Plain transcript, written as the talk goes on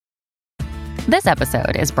This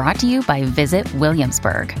episode is brought to you by Visit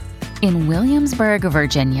Williamsburg. In Williamsburg,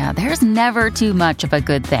 Virginia, there's never too much of a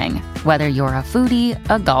good thing. Whether you're a foodie,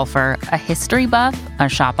 a golfer, a history buff, a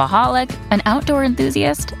shopaholic, an outdoor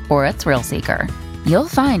enthusiast, or a thrill seeker, you'll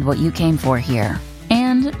find what you came for here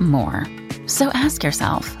and more. So ask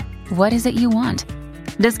yourself, what is it you want?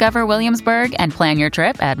 Discover Williamsburg and plan your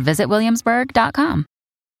trip at visitwilliamsburg.com.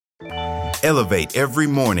 Elevate every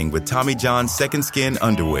morning with Tommy John's Second Skin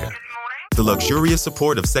underwear. The luxurious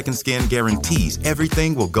support of Second Skin guarantees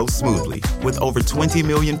everything will go smoothly. With over 20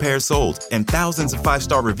 million pairs sold and thousands of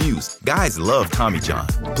 5-star reviews, guys love Tommy John.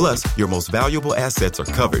 Plus, your most valuable assets are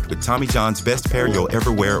covered with Tommy John's best pair you'll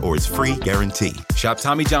ever wear or its free guarantee. Shop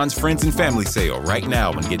Tommy John's Friends and Family Sale right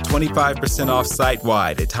now and get 25% off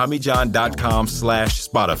site-wide at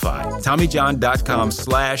TommyJohn.com/Spotify.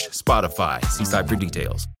 TommyJohn.com/Spotify. See site for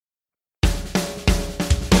details.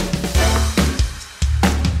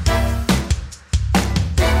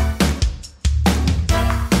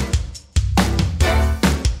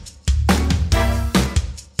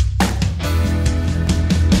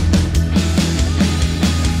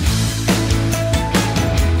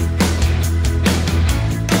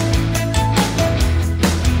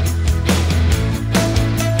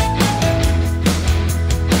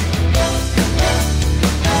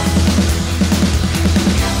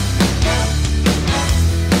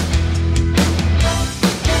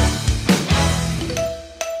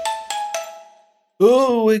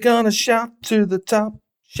 Oh, we're gonna shout to the top,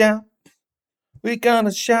 shout. We're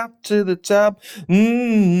gonna shout to the top.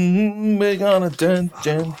 We're gonna dun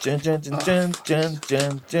dun dun dun dun dun dun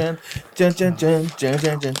dun dun dun dun dun dun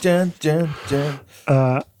dun dun dun dun.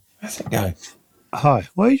 How's it going? Hi.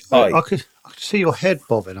 Hi. I could see your head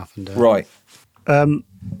bobbing up and down. Right.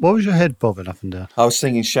 What was your head bobbing up and down? I was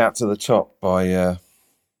singing "Shout to the Top" by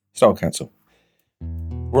Soul Council.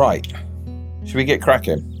 Right. Should we get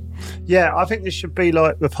cracking? Yeah, I think this should be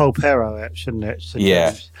like the Polpero app, shouldn't it? So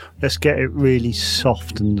Yeah. Let's get it really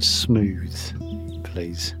soft and smooth,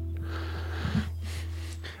 please.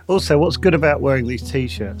 Also, what's good about wearing these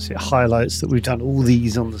T-shirts? It highlights that we've done all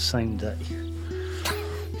these on the same day.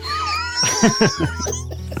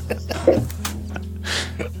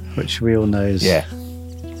 Which we all know is... Yeah.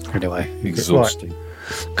 Anyway. Exhausting.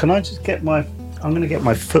 Right. Can I just get my... I'm going to get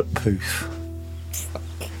my foot poof.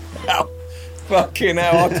 Fucking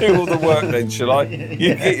hell, I'll do all the work then, shall I?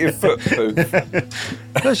 You get your foot poof.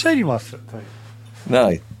 Have I showed you my foot poof?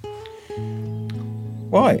 No.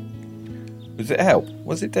 Why? Does it help?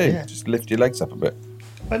 What does it do? Yeah. Just lift your legs up a bit.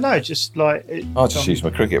 Well, no, just like... I'll just use my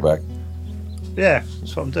cricket bag. Yeah,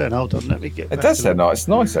 that's what I'm doing. Hold on, let me get It back does to sound nice. It's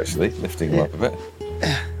nice, actually, lifting them up a bit.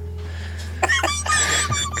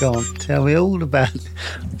 Go on, tell me all about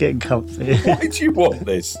getting comfy. Why do you want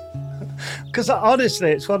this? Because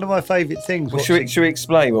honestly, it's one of my favourite things. Well, should we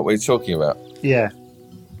explain what we're talking about? Yeah.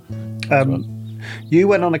 You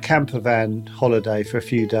went on a camper van holiday for a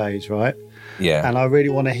few days, right? Yeah. And I really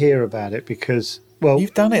want to hear about it because, well...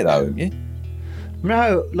 You've done it, though, haven't you?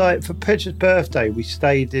 No, like for Petra's birthday, we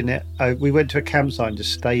stayed in it. We went to a campsite and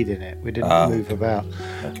just stayed in it. We didn't move about.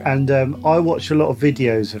 Okay. And I watch a lot of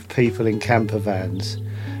videos of people in camper vans,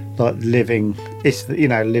 like living a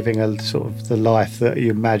sort of the life that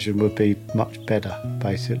you imagine would be much better,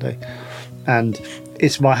 basically. And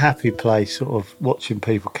it's my happy place, sort of watching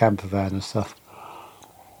people camper van and stuff.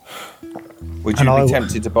 Would you be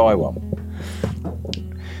tempted to buy one?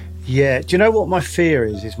 Yeah. Do you know what my fear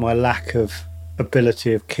is? Is my lack of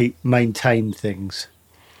ability of maintain things.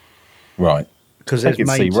 Right. Because I can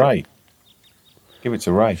see Ray. Give it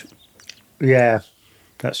to Ray. Yeah,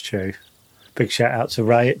 that's true. Big shout out to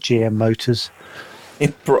Ray at GM Motors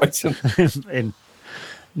in Brighton,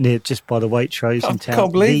 near just by the Waitrose in town. I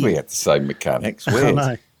can't believe we had the same mechanics. Weird. I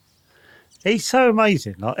know. He's so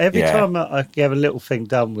amazing. Like every time I have a little thing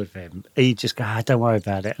done with him, he just go, "Don't worry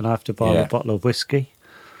about it," and I have to buy him a bottle of whiskey.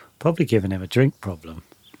 Probably giving him a drink problem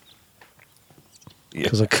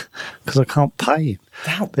because I can't pay him.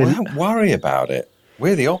 Don't worry about it.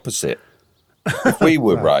 We're the opposite. If we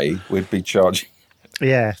were Ray, we'd be charging.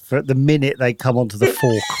 Yeah, for the minute they come onto the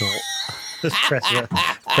forecourt, just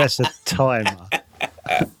press a timer.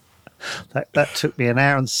 That took me 1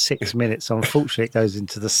 hour and 6 minutes. So unfortunately, it goes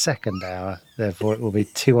into the second hour. Therefore, it will be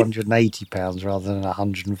 £280 rather than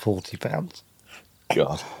 £140.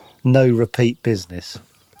 God. No repeat business.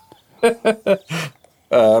 So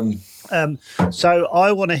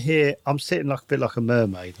I want to hear. I'm sitting like a bit like a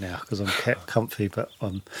mermaid now because I'm kept comfy, but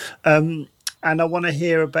and I want to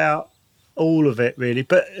hear about all of it really.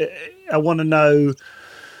 But I want to know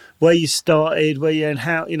where you started, and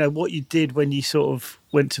how, what you did when you sort of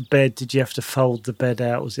went to bed. Did you have to fold the bed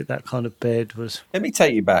out? Was it that kind of bed? Let me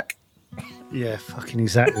take you back. Yeah, fucking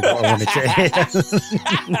exactly what I wanted to hear.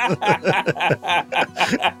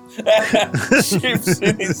 Shifts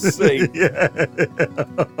in his seat. Yeah.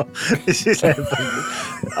 This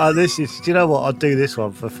is do you know what? I'll do this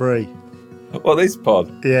one for free. Well, this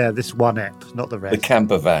pod. Yeah, this one app, not the rest. The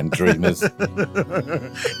Camper Van Dreamers.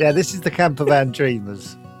 Yeah, this is the Camper Van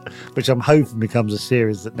Dreamers, which I'm hoping becomes a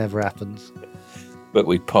series that never happens. But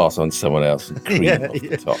we pass on someone else and cream off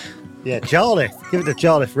the top. Yeah, Jarlath. Give it to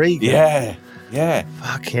Jarlath Regan. Yeah.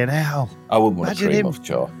 Fucking hell. I wouldn't want to cream off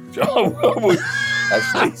Jar. I would.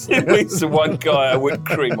 Actually, he's the one guy I wouldn't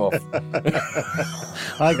cream off.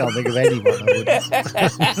 I can't think of anyone I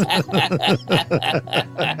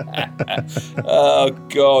wouldn't. Oh,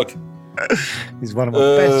 God. He's one of my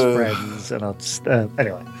best friends. And I'll just...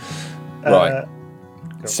 anyway. Right.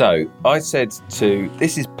 So, I said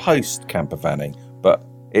this is post-camper vanning, but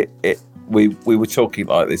we were talking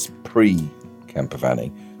like this pre-camper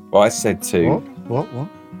vanning. Well, I said to... What?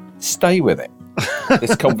 Stay with it.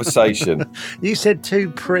 This conversation. You said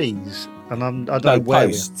 2 pre's, and I don't know where.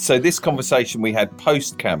 Post. So this conversation we had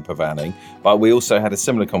post-camper vanning, but we also had a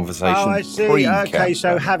similar conversation I see. pre-camper. Okay,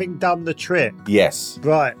 so having done the trip. Yes.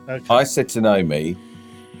 Right, okay. I said to Naomi...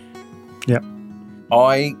 Yep.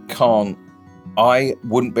 I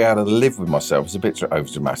wouldn't be able to live with myself. It's a bit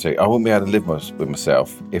over-dramatic. I wouldn't be able to live with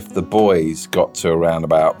myself if the boys got to around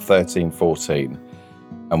about 13, 14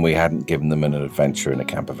 and we hadn't given them an adventure in a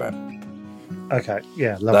camper van. Okay,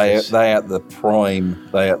 yeah, love this. They at the prime,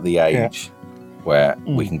 they at the age where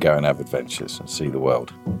we can go and have adventures and see the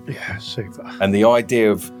world. Yeah, super. And the idea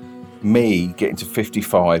of me getting to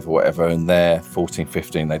 55 or whatever and they're 14,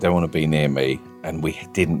 15, they don't want to be near me and we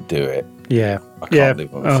didn't do it. Yeah. I can't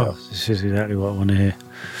live with myself. Oh, this is exactly what I want to hear.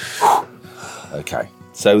 Okay.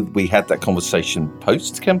 So we had that conversation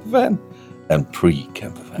post-camper van and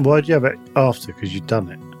pre-camper van. Why'd you have it after? Because you'd done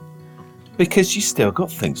it. Because you still got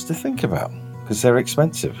things to think about. Because they're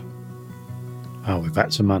expensive. Oh, we're back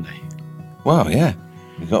to money. Well, yeah.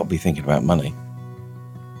 You've got to be thinking about money.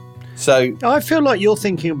 So... I feel like you're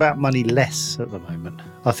thinking about money less at the moment.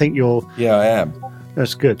 I think you're... Yeah, I am.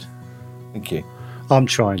 That's good. Thank you. I'm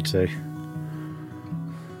trying to.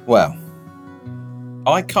 Well,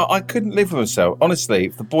 I couldn't live with myself. Honestly,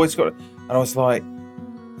 if the boys got... And I was like,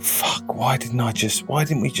 fuck, why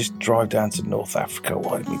didn't we just drive down to North Africa?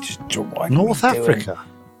 Why didn't we just... North Africa?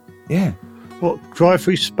 Yeah. What, drive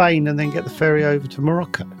through Spain and then get the ferry over to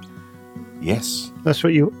Morocco? Yes. Is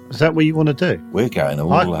that what you want to do? We're going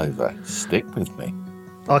all over. Stick with me.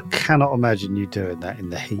 I cannot imagine you doing that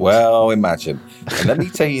in the heat. Well, imagine. And let me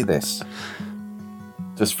tell you this.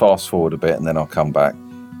 Just fast forward a bit and then I'll come back.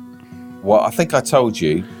 Well, I think I told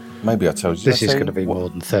you. Maybe I told you. This is going to be more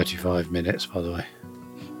than 35 minutes, by the way.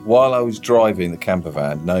 While I was driving the camper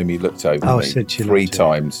van, Naomi looked over me 3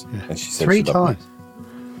 times. Yeah. And she said 3 times?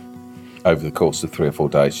 Over the course of 3 or 4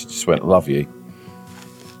 days, she just went, love you.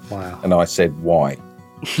 Wow. And I said, why?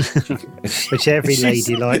 Which every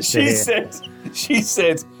lady likes to hear. She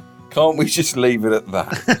said, can't we just leave it at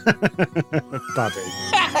that? Buddy.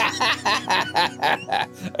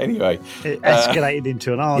 Anyway. It escalated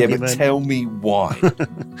into an argument. Yeah, but tell me why.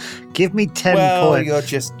 Give me 10 well, points. You're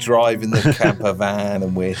just driving the camper van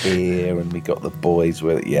and we're here and we got the boys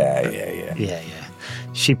with it. Yeah.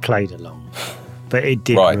 She played along. But it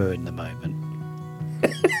did ruin the moment.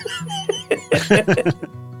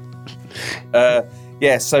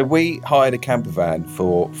 So we hired a camper van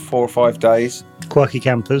for 4 or 5 days. Quirky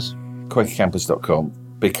Campers. QuirkyCampers.com.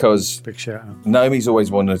 Because big shout out. Naomi's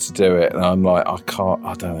always wanted to do it, and I'm like, I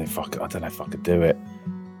don't know if I could do it.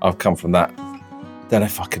 I've come from that. Don't know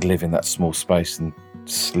if I could live in that small space and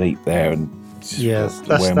sleep there and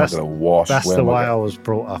where am I going to wash? That's the way I was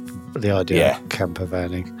brought up. The idea of camper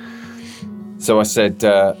vanning. So I said,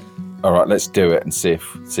 all right, let's do it and see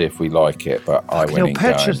if we like it. But I went in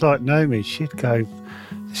Petra's like Naomi. She'd go,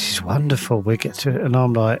 this is wonderful. We get to it, and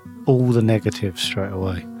I'm like, all the negatives straight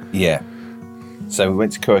away. Yeah. So we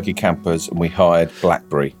went to Quirky Campers and we hired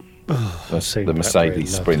Blackberry, the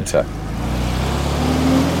Mercedes Sprinter.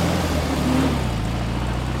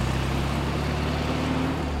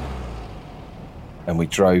 And we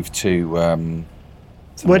drove to...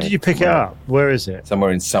 where did you pick it up? Where is it?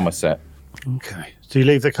 Somewhere in Somerset. Okay. So you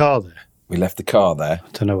leave the car there? We left the car there. I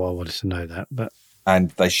don't know why I wanted to know that, but... And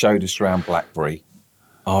they showed us around Blackberry.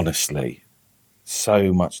 Honestly,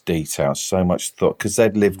 So much detail, so much thought, because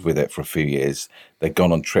they'd lived with it for a few years. They'd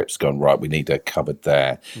gone on trips, gone, right, we need a cupboard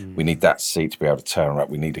there. We need that seat to be able to turn around.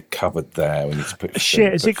 We need a cupboard there. We need to put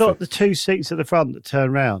Shit, has it got the 2 seats at the front that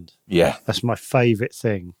turn round? Yeah. That's my favourite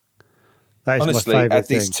thing. That is Honestly, my favourite at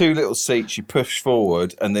thing. these 2 little seats, you push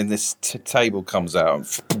forward, and then this table comes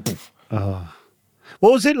out.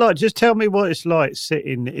 What was it like? Just tell me what it's like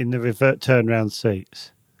sitting in the turn-round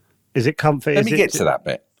seats. Is it comfy? Let me get to that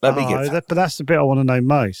bit. Let me get to that. But that's the bit I want to know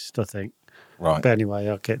most, I think. Right. But anyway,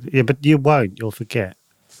 I'll get... Yeah, but you won't. You'll forget.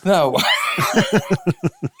 No.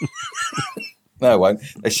 No, I won't.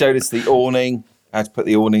 They showed us the awning, how to put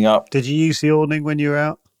the awning up. Did you use the awning when you were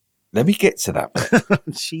out? Let me get to that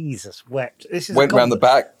bit. Jesus, wept. This is Went round the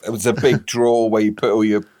back. There was a big drawer where you put all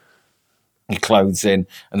your clothes in,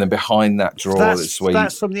 and then behind that drawer, that's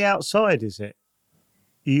from the outside, is it?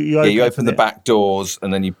 You open the back doors,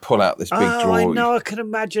 and then you pull out this big drawer. I know. I can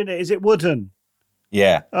imagine it. Is it wooden?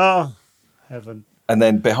 Yeah. Oh, heaven. And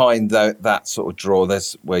then behind that sort of drawer,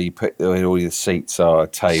 there's where you put all your seats are,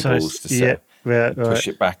 tables to set. Yeah, push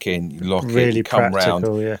it back in, you lock really it, you come round.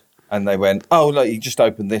 Yeah. And they went, oh, look, you just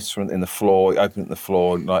open this in the floor, you open it in the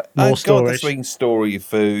floor, and like, more storage. God, that's where you can store your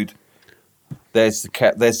food. There's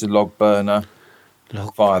the log burner.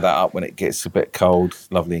 Fire that up when it gets a bit cold,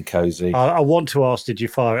 lovely and cosy. I want to ask, did you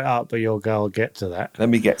fire it up? But you'll go, I'll get to that. Let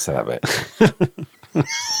me get to that bit.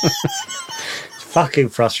 It's fucking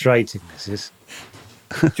frustrating, this is.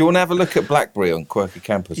 Do you want to have a look at Blackberry on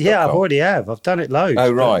quirkycampers.com? Yeah, I've already have. I've done it loads.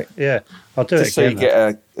 Oh, right. Yeah, I'll do it again. So you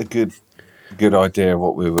get a good idea of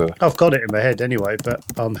what we were... I've got it in my head anyway, but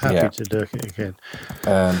I'm happy to do it again.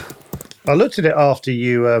 I looked at it after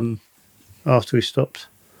we stopped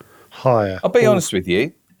hire. I'll be honest with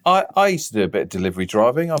you. I used to do a bit of delivery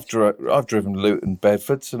driving. I've driven Luton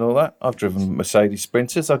Bedfords and all that. I've driven Mercedes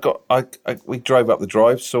Sprinters. We drove up the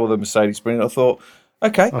drive, saw the Mercedes Sprinter. I thought,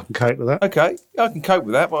 okay, I can cope with that. Okay, I can cope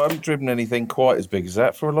with that, but I haven't driven anything quite as big as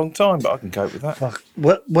that for a long time. But I can cope with that. Fuck.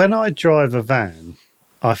 When I drive a van,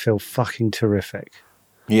 I feel fucking terrific.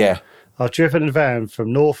 Yeah, I've driven a van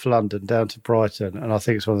from North London down to Brighton, and I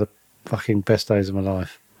think it's one of the fucking best days of my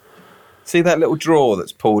life. See that little drawer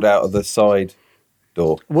that's pulled out of the side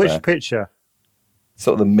door? Which picture?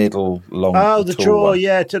 Sort of the middle, long. Oh, the drawer,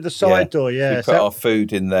 one. To the side door, yeah. We put our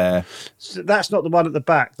food in there. That's not the one at the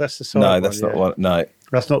back. That's the side. No, that's not the one. No,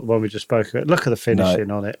 that's not the one we just spoke about. Look at the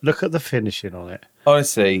finishing on it. Look at the finishing on it.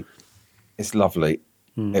 Honestly, it's lovely.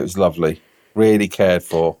 It was lovely. Really cared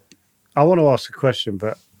for. I want to ask a question,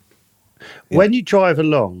 but when you drive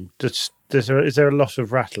along, is there a lot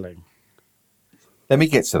of rattling? Let me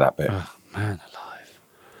get to that bit. Oh, man alive.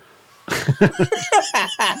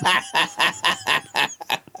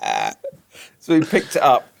 So we picked it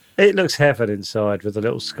up. It looks heaven inside with the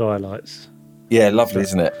little skylights. Yeah, lovely,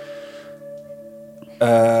 isn't it?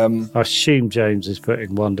 I assume James is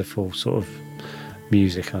putting wonderful sort of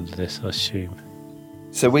music under this, I assume.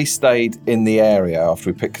 So we stayed in the area after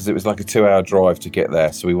we picked, because it was like a 2-hour drive to get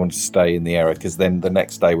there. So we wanted to stay in the area, because then the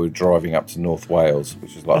next day we were driving up to North Wales,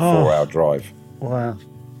 which was like a 4-hour drive. Wow.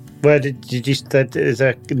 Where did you stay? Is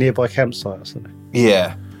there a nearby campsite or something?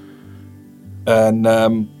 Yeah. And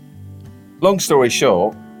long story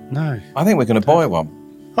short, no, I think we're going to buy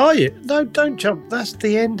one. Are you? No, don't jump. That's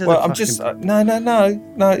the end of the I'm just...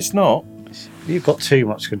 No, it's not. You've got too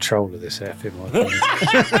much control of this F, in my opinion.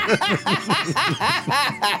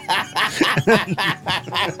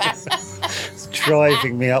 It's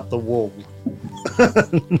driving me up the wall.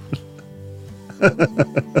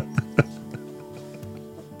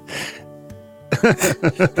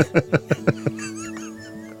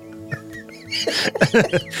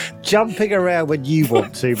 Jumping around when you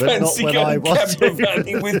want to, but not when I want to.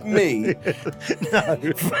 Fancy with me? No,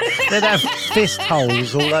 they'd have fist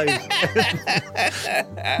holes all over.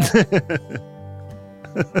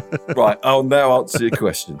 Right, I'll now answer your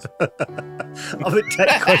questions.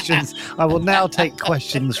 I will now take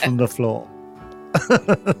questions from the floor.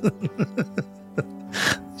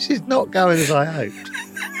 She's not going as I hoped.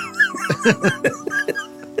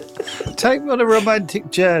 Take me on a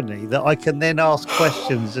romantic journey that I can then ask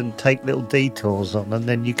questions and take little detours on, and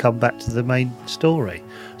then you come back to the main story.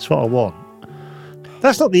 That's what I want.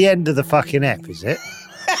 That's not the end of the fucking ep, is it?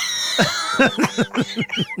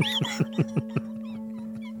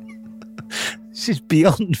 This is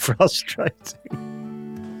beyond frustrating.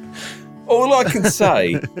 All I can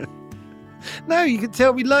say... No, you can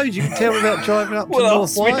tell me loads. You can tell me about driving up to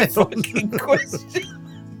North Wales. Fucking question.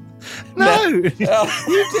 No, you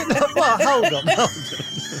didn't. Well, hold on.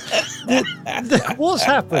 What's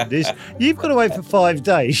happened is you've gone away for 5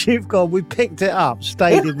 days. You've gone, we picked it up,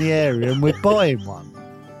 stayed in the area, and we're buying one.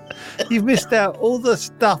 You've missed out all the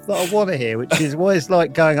stuff that I want to hear, which is what it's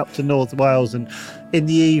like going up to North Wales and in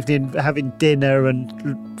the evening having dinner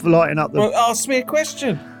and lighting up the... Well, ask me a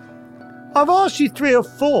question. I've asked you 3 or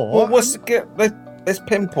 4. Well, let's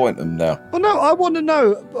pinpoint them now. Well, no, I want to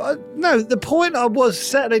know. No, the point I was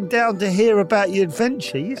settling down to hear about your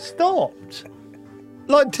adventure, you stopped.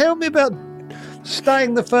 Like, tell me about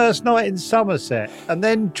staying the first night in Somerset and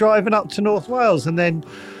then driving up to North Wales and then...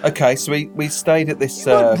 Okay, so we stayed at this...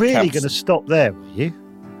 You weren't really going to stop there, were you?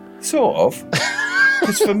 Sort of.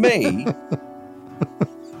 Because for me...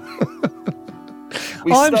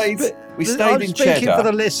 we stayed in Cheddar. I'm speaking for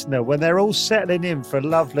the listener when they're all settling in for a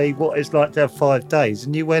lovely, what it's like to have 5 days,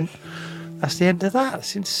 and you went, that's the end of that.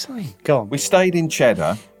 That's insane. Go on. We stayed in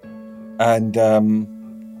Cheddar and...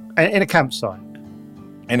 in a campsite.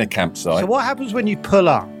 In a campsite. So what happens when you pull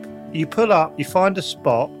up? You pull up, you find a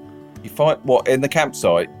spot. You find what in the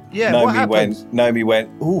campsite? Yeah. Naomi went.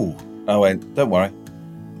 Ooh. I went. Don't worry,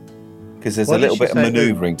 because there's a little bit of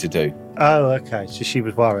manoeuvring to do. Oh, okay. So she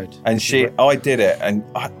was worried. And I did it, and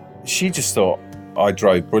she just thought I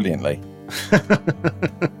drove brilliantly,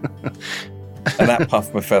 and that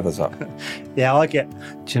puffed my feathers up. Yeah, I get.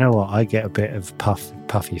 Do you know what? I get a bit of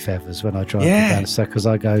puffy feathers when I drive down the because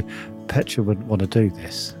I go, Petra wouldn't want to do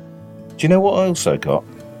this. Do you know what I also got?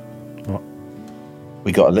 What?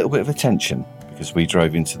 We got a little bit of attention because we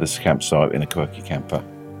drove into this campsite in a quirky camper.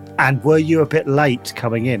 And were you a bit late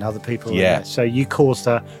coming in? Other people were there. So you caused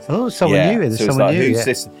her, someone new. There's someone new. Who's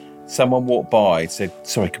this? Someone walked by, said,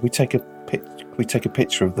 sorry, can we take a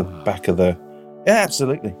picture of the back of the... Yeah,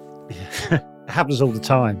 absolutely. It happens all the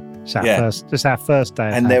time. It's our first day.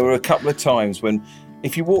 And there were a couple of times when,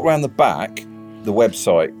 if you walk around the back, the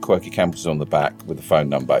website, Quirky Campers, on the back with the phone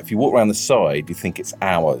number. If you walk around the side, you think it's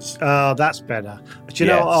ours. Oh, that's better. But you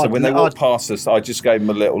know what? So when they walked past us, I just gave them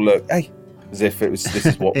a little look, hey, as if this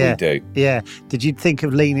is what we do. Yeah. Did you think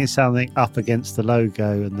of leaning something up against the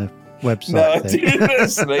logo and the website? No, I didn't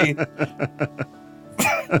honestly.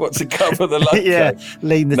 What, to cover the logo? Yeah,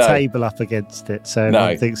 lean the table up against it so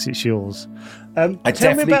everyone thinks it's yours. I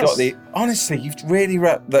definitely got the... Honestly, you've really...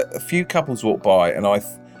 A few couples walked by and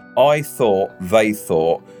I thought they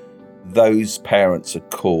thought those parents are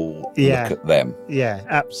cool. Yeah. Look at them. Yeah,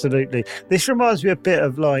 absolutely. This reminds me a bit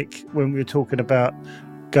of like when we were talking about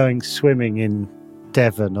going swimming in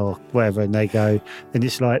Devon or wherever, and they go, and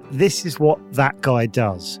it's like, this is what that guy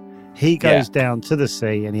does. He goes down to the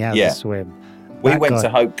sea and he has a swim. We went to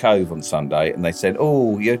Hope Cove on Sunday and they said,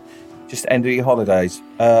 oh, you just end of your holidays.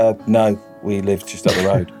 No, we live just up the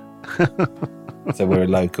road. So we're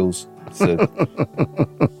locals. So,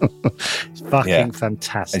 it's fucking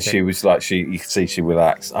fantastic. And she was like, you could see she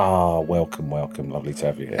relaxed. Welcome, lovely to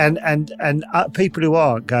have you here. And people who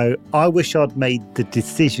aren't go, I wish I'd made the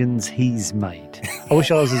decisions he's made. I wish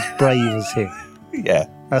I was as brave as him. Yeah,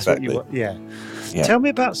 that's exactly what you want. Yeah. Tell me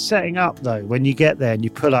about setting up though. When you get there and you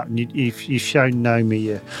pull up and you've shown Naomi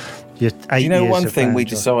your 8 years. You know, one thing we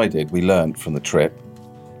decided, we learned from the trip,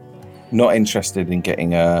 not interested in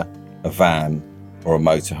getting a van or a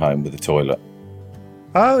motorhome with a toilet.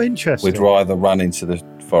 Oh, interesting. We'd rather run into the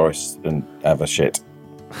forest and have a shit.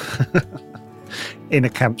 In a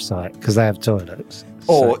campsite, because they have toilets.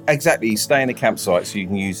 Or, exactly, you stay in a campsite so you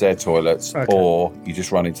can use their toilets, or you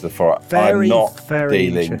just run into the forest. I'm not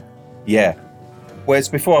dealing... Yeah. Whereas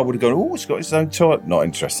before I would have gone, it's got its own toilet. Not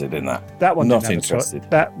interested in that. That one not interested.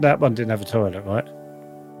 That one didn't have a toilet, right?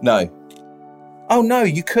 No. Oh no,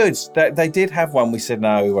 you could. They did have one. We said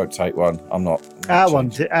no, we won't take one. I'm not. Our one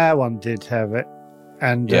did have it,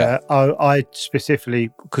 and I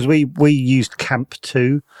specifically, because we used Camp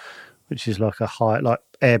 2, which is like like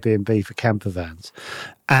Airbnb for camper vans,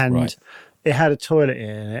 and it had a toilet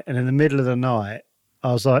in it. And in the middle of the night,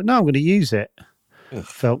 I was like, no, I'm going to use it. Ugh.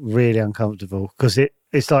 Felt really uncomfortable because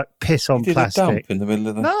it's like piss on plastic. A dump in the middle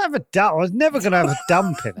of the... No, I have a dump. I was never going to have a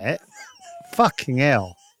dump in it. Fucking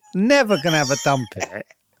hell. Never going to have a dump in it.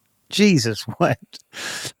 Jesus wept.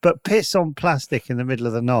 But piss on plastic in the middle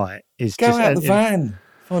of the night is Go out the van.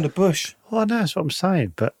 Find a bush. Well, no, that's what I'm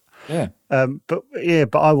saying. But yeah. But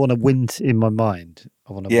I want to wint in my mind.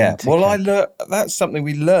 I want to wint. Well, I learned that's something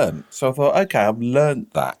we learned. So I thought, okay, I've learned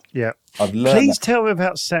that. Yeah. I've learned. Please tell me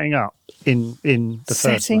about setting up in the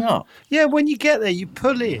setting up. Yeah, when you get there, you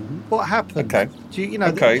pull in. What happens? Okay.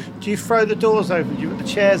 Do you throw the doors open? Do you put the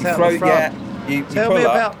chairs out the front? Yeah. You tell me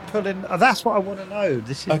about pulling. Oh, that's what I want to know.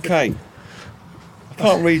 This is okay. I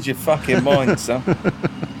can't read your fucking mind, son.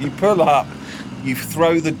 You pull up. You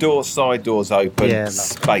throw the side doors open. Yeah,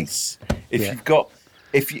 space. The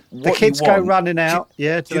kids go running out. Do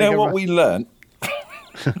you know what we learnt?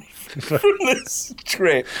 from this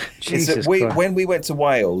trip is that when we went to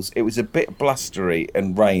Wales, it was a bit blustery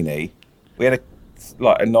and rainy. We had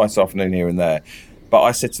a nice afternoon here and there, but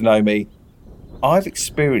I said to Naomi, I've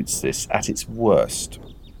experienced this at its worst.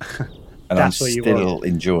 And that's I'm what you still want.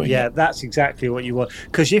 enjoying it. Yeah, that's exactly what you want.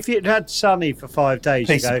 Because if it had sunny for 5 days,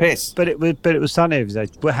 Piece of piss. But it was sunny every day.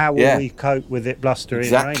 Well, how will we cope with it blustery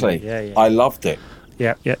exactly. and rainy? Yeah. I loved it.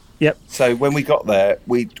 Yep. So when we got there,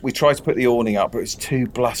 we tried to put the awning up, but it was too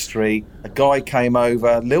blustery. A guy came over,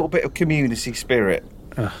 a little bit of community spirit.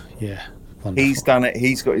 Yeah. Wonderful. He's done it.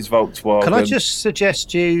 He's got his Volkswagen. Can I just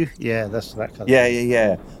suggest you? Yeah, that's that kind of thing.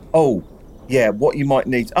 Yeah. Oh, yeah, what you might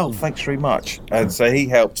need. Oh, thanks very much. And so he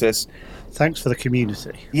helped us. Thanks for the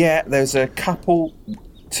community. Yeah, there's a couple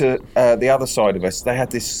to the other side of us. They had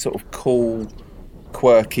this sort of cool,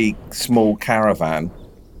 quirky, small caravan.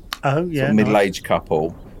 Oh, yeah. Sort of middle-aged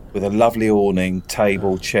couple with a lovely awning,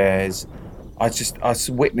 table, chairs. I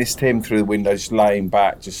witnessed him through the window, just laying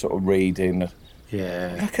back, just sort of reading.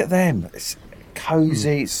 Yeah. Look at them. It's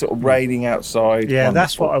cosy. It's sort of raining outside. Yeah, Wonderful.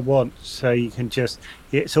 That's what I want. So you can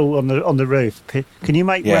it's all on the roof. Can you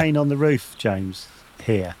make rain on the roof, James,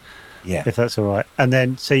 here? Yeah. If that's all right. And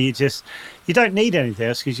then, so you don't need anything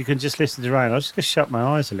else because you can just listen to rain. I was just going to shut my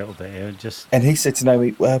eyes a little bit here and just... And he said to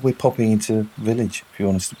Naomi, we're popping into the village if you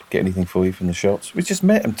want us to get anything for you from the shops. We just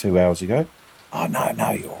met them 2 hours ago. Oh, no,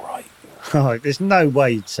 you're all right. Oh, there's no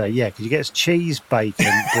way you'd say, because you get us cheese,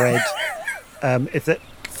 bacon, bread. If that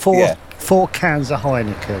 4 cans of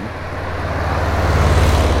Heineken...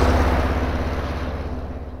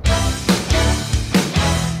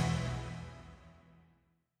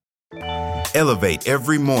 Elevate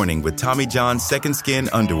every morning with Tommy John's Second Skin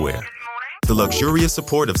underwear. The luxurious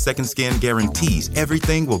support of Second Skin guarantees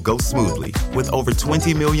everything will go smoothly. With over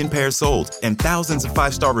 20 million pairs sold and thousands of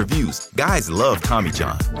 5-star reviews, guys love Tommy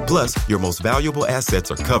John. Plus, your most valuable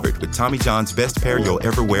assets are covered with Tommy John's best pair you'll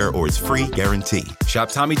ever wear or its free guarantee. Shop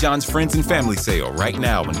Tommy John's Friends and Family Sale right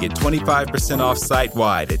now and get 25% off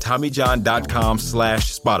site-wide at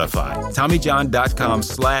TommyJohn.com/Spotify.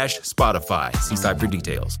 TommyJohn.com/Spotify. See site for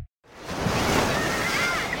details.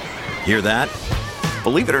 Hear that?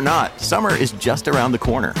 Believe it or not, summer is just around the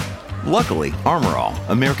corner. Luckily, Armor All,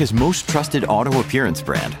 America's most trusted auto appearance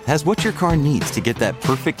brand, has what your car needs to get that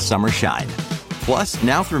perfect summer shine. Plus,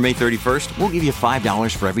 now through May 31st, we'll give you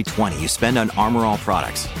 $5 for every $20 you spend on Armor All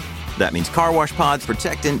products. That means car wash pods,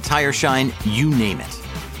 protectant, tire shine, you name it.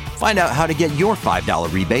 Find out how to get your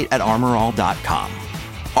 $5 rebate at armorall.com.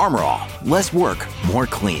 Armor All, less work, more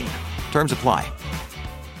clean. Terms apply.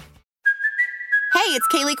 Hey, it's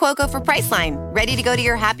Kaylee Cuoco for Priceline. Ready to go to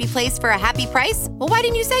your happy place for a happy price? Well, why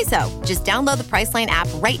didn't you say so? Just download the Priceline app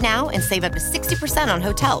right now and save up to 60% on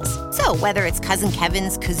hotels. So whether it's Cousin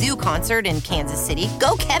Kevin's Kazoo Concert in Kansas City,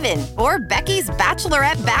 go Kevin, or Becky's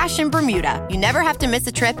Bachelorette Bash in Bermuda, you never have to miss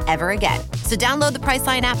a trip ever again. So download the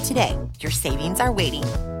Priceline app today. Your savings are waiting.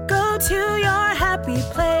 Go to your happy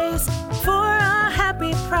place for a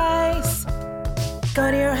happy price.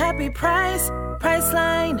 Go to your happy price,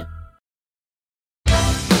 Priceline.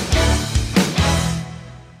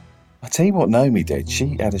 I tell you what Naomi did.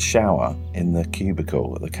 She had a shower in the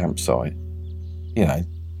cubicle at the campsite,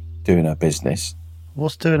 doing her business.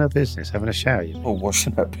 What's doing her business? Having a shower? You mean? Or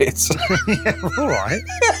washing her bits. Yeah, all right.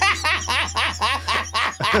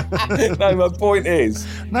 No, my point is...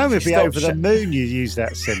 No, it'd be over the moon you use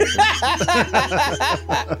that sentence.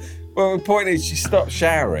 Well, my point is she stopped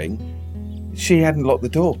showering. She hadn't locked the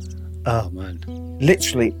door. Oh, man.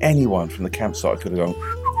 Literally anyone from the campsite could have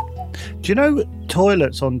gone... Do you know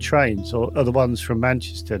toilets on trains, or the ones from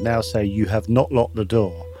Manchester, now say you have not locked the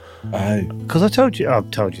door? Oh. Because I've told you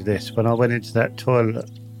this, when I went into that toilet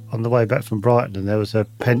on the way back from Brighton and there was a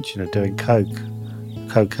pensioner doing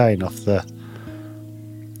cocaine off the...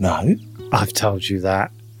 No. I've told you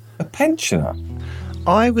that. A pensioner?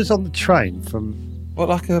 I was on the train from... What,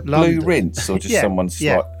 like a London. blue rinse or just someone's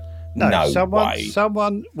like... No, way.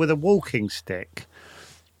 Someone with a walking stick,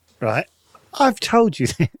 right? I've told you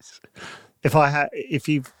this. I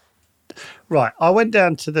went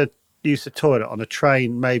down to use the toilet on a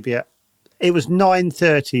train it was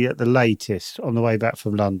 9:30 at the latest on the way back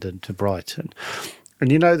from London to Brighton. And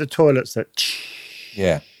the toilets that...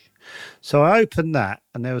 Yeah. So I opened that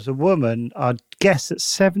and there was a woman, I'd guess at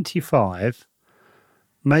 75,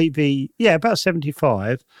 about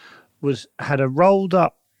 75, had a rolled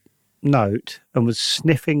up note and was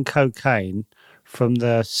sniffing cocaine from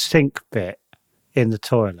the sink bit in the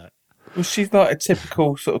toilet. Was she like a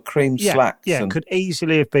typical sort of cream slacks? Yeah, could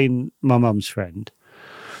easily have been my mum's friend.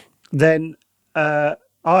 Then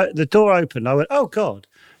the door opened. I went, oh, God.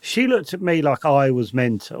 She looked at me like I was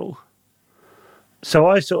mental. So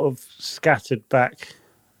I sort of scattered back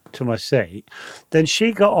to my seat. Then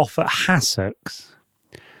she got off at Hassocks,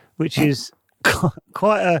 which is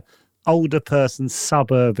quite a older person's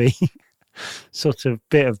suburby sort of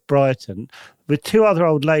bit of Brighton, with two other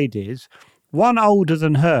old ladies, one older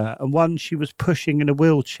than her and one she was pushing in a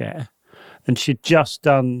wheelchair, and she'd just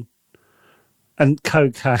done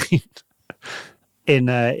cocaine in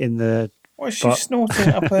the. Was she snorting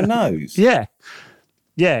it up her nose? Yeah,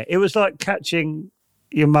 it was like catching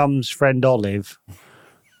your mum's friend Olive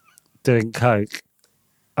doing coke.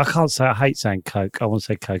 I can't say I hate saying coke. I want to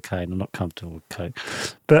say cocaine. I'm not comfortable with coke,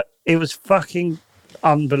 but it was fucking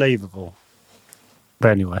unbelievable.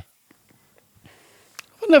 But anyway,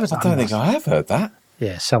 I don't think I have heard that.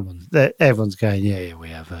 Yeah, everyone's going. Yeah, we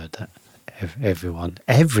have heard that. Everyone.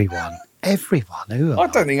 Who? I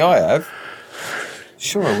don't think I have.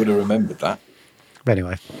 Sure, I would have remembered that. But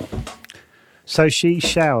anyway, so she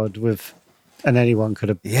showered with, and anyone could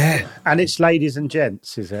have. Yeah. And it's ladies and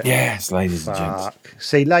gents, is it? Yes, ladies and gents.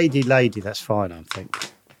 See, lady, that's fine, I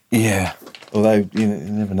think. Yeah. Although, you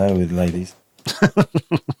never know with ladies.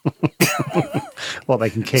 What, they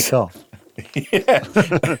can kick off?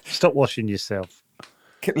 Yeah. Stop washing yourself.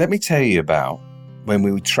 Let me tell you about when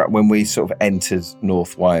we sort of entered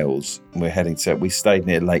North Wales and we stayed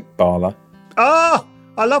near Lake Barla. Oh,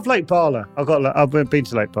 I love Lake Barla. I've been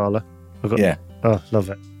to Lake Barla. Yeah. Oh, love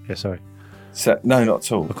it. Yeah, sorry. So no, not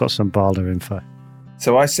at all. I've got some Barla info.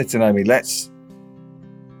 So I said to Naomi,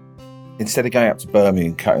 instead of going up to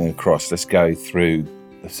Birmingham and cutting across, let's go through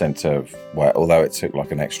the centre of Wales, although it took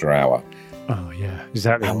like an extra hour. Oh, yeah,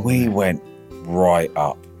 exactly. And we went right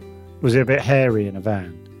up. Was it a bit hairy in a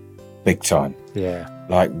van? Big time. Yeah.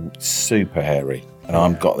 Like super hairy. And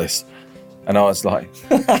I've got this. And I was like,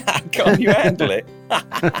 can't you handle it?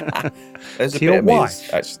 There's a bit of me.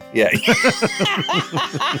 Yeah.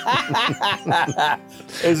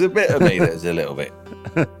 There's a bit of me that's a little bit.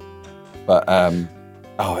 But,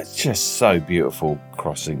 it's just so beautiful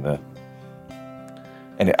crossing the...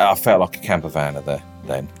 And I felt like a camper vanner there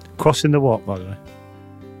then. Crossing the what, by the way?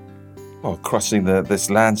 Oh, crossing this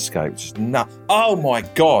landscape. Just oh, my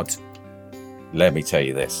God. Let me tell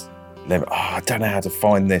you this. I don't know how to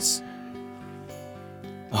find this.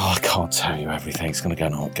 Oh, I can't tell you everything. It's going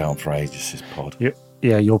to go on for ages, this pod.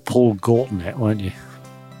 Yeah, you're Paul Gorton it, weren't you?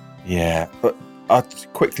 Yeah, but I'll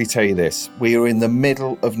quickly tell you this. We were in the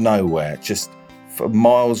middle of nowhere, just for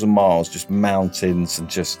miles and miles, just mountains and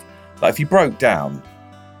just... Like, if you broke down,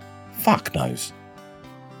 fuck knows.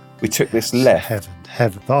 We took this left.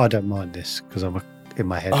 Heaven. But I don't mind this, because I'm in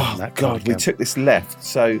my head on that. God, we took this left.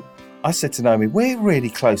 So I said to Naomi, we're really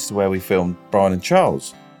close to where we filmed Brian and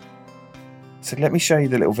Charles. I said, let me show you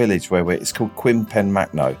the little village it's called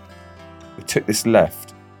Quimpenmacno. We took this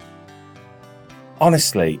left.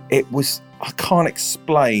 Honestly, I can't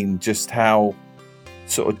explain just how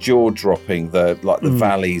sort of jaw-dropping the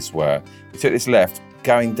valleys were. We took this left,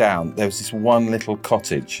 going down, there was this one little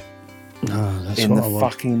cottage in the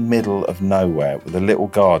fucking middle of nowhere with a little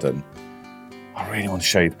garden. I really want to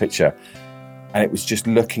show you the picture. And it was just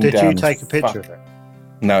looking down. Did you take a picture of it?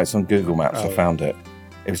 No, it's on Google Maps. I found it.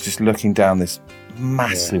 It was just looking down this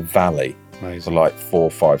massive valley for like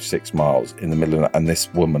 4, 5, 6 miles in the middle of it, and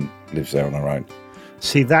this woman lives there on her own.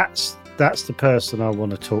 See, that's the person I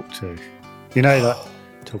want to talk to. You know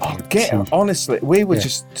that. Honestly, we were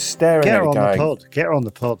just staring at her going, Get her on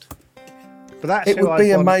the pod. But it would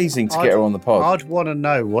be amazing to get her on the pod. I'd want to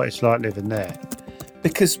know what it's like living there.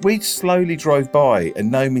 Because we slowly drove by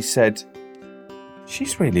and Naomi said,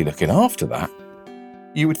 she's really looking after that.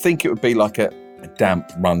 You would think it would be like a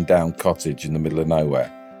damp, run-down cottage in the middle of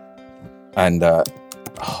nowhere. And,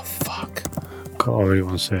 fuck. God, I really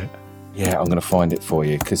want to see it. Yeah, I'm going to find it for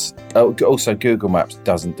you. Because also Google Maps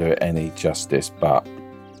doesn't do it any justice, but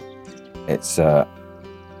it's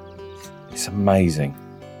amazing.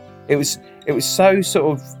 It was so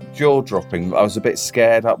sort of jaw-dropping. I was a bit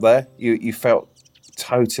scared up there. You felt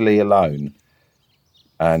totally alone.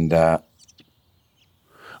 And I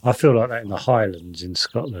feel like that in the Highlands in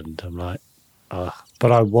Scotland. I'm like,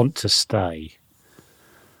 but I want to stay.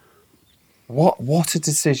 What a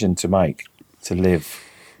decision to make to live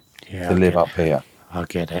up here. I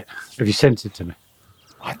get it. Have you sent it to me?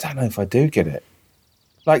 I don't know if I do get it.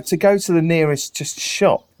 Like, to go to the nearest just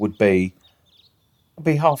shop would be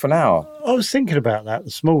half an hour. I was thinking about that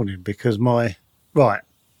this morning because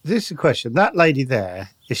this is the question. That lady there,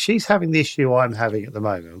 if she's having the issue I'm having at the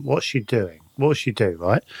moment, what's she doing? What does she do,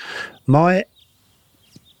 right? My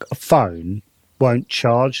phone won't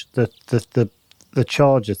charge. The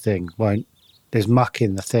charger thing won't. There's muck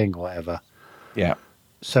in the thing or whatever. Yeah.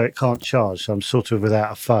 So it can't charge. So I'm sort of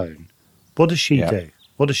without a phone. What does she do?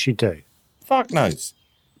 What does she do? Fuck knows.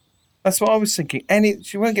 That's what I was thinking.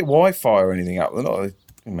 She won't get Wi-Fi or anything up.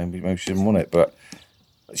 Maybe she didn't want it, but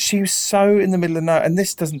she was so in the middle of nowhere, and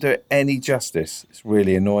this doesn't do it any justice. It's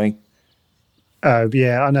really annoying. Oh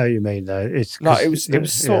yeah, I know what you mean though. It's like it was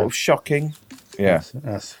sort of shocking. Yeah,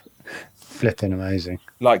 that's flipping amazing.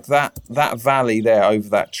 Like that valley there over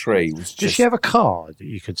that tree was. Did she have a car that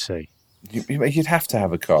you could see? You'd have to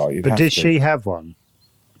have a car. But did she have one?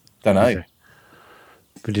 Don't know.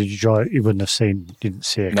 But did you drive? You wouldn't have seen. Didn't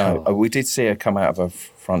see a car. No, we did see her come out of her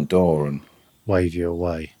front door and wave you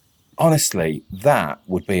away. Honestly, that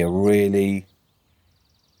would be a really.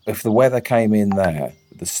 If the weather came in there,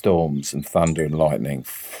 the storms and thunder and lightning,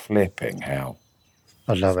 flipping hell.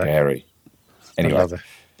 I love it. Scary. Anyway. I love it.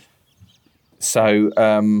 So,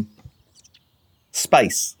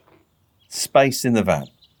 space in the van.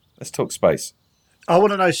 Let's talk space. I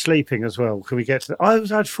want to know sleeping as well. Can we get to? I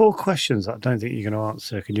had 4 questions that I don't think you're going to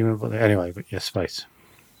answer. Can you remember what they? Anyway, but yeah, space.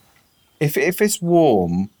 If it's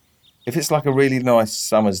warm, if it's like a really nice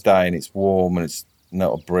summer's day and it's warm and it's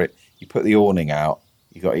not a Brit, you put the awning out.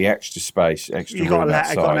 You got your extra space, extra room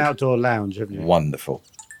outside. You got an outdoor lounge, haven't you? Wonderful,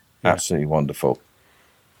 absolutely wonderful.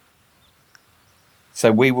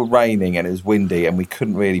 So we were raining and it was windy and we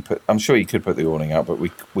couldn't really put. I'm sure you could put the awning out, but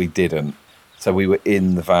we didn't. So we were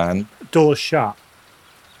in the van. Doors shut.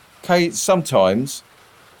 Okay, sometimes,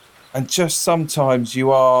 and just sometimes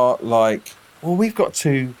you are like, well, we've got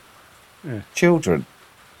 2 children.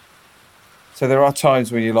 So there are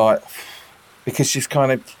times when you're like, because she's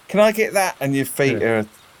kind of, can I get that? And your feet are,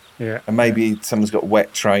 and maybe someone's got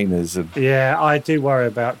wet trainers. And I do worry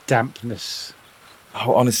about dampness.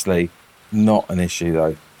 Oh, honestly, not an issue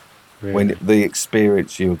though. Really? When the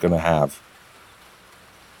experience you're going to have.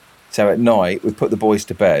 So at night, we put the boys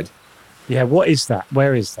to bed. Yeah, what is that?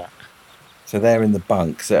 Where is that? So they're in the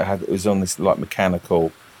bunk. So it was on this like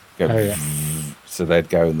mechanical. So they'd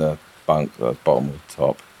go in the bunk, the bottom or the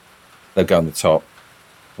top. They'd go on the top.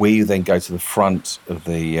 We then go to the front of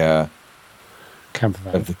the camper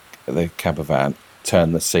van. Of the camper van,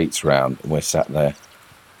 turn the seats round, and we're sat there.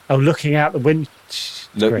 Oh, looking out the window.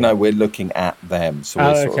 No, we're looking at them. So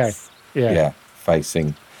we're sort of,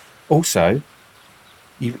 facing. Also,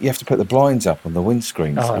 you have to put the blinds up on the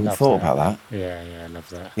windscreens. I haven't thought about that. Yeah, I love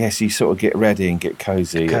that. Yes, you sort of get ready and get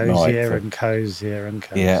cosy at night. Cozier and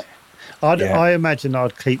cozy. Yeah. I imagine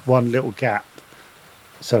I'd keep one little gap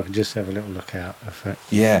so I can just have a little look out of it.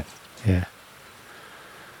 Yeah. Yeah.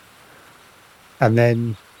 And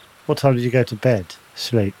then, what time did you go to bed?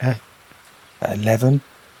 Sleep? At 11,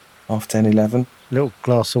 half 10, 11. Little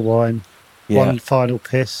glass of wine. Yeah. One final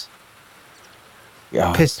piss.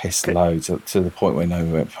 Yeah, pissed loads to the point where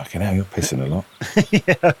we went, fucking hell, you're pissing a lot.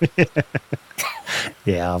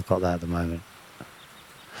 Yeah, I've got that at the moment.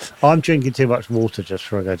 I'm drinking too much water just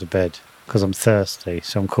before I go to bed because I'm thirsty,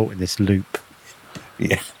 so I'm caught in this loop.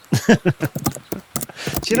 Yeah. Do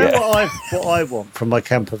you know what I want from my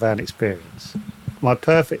camper van experience? My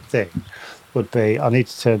perfect thing would be I need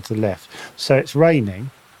to turn to the left. So it's raining.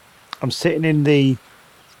 I'm sitting in a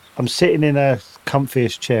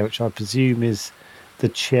comfiest chair, which I presume is the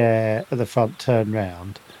chair at the front turned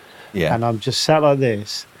round. Yeah. And I'm just sat like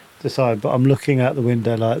this, but I'm looking out the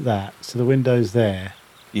window like that. So the window's there.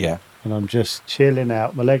 Yeah. And I'm just chilling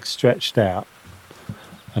out, my legs stretched out,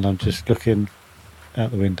 and I'm just looking out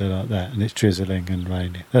the window like that, and it's drizzling and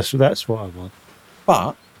raining. That's what I want.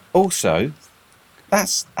 But also,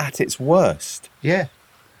 that's at its worst. Yeah.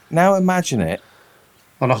 Now imagine it.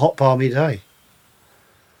 On a hot, balmy day.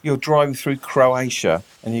 You're driving through Croatia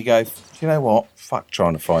and you go, do you know what? Fuck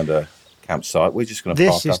trying to find a campsite. We're just going to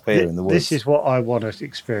park up here in the woods. This is what I want to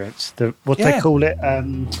experience. They call it?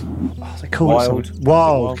 They call it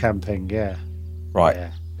wild camping, yeah. Right.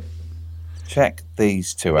 Yeah. Check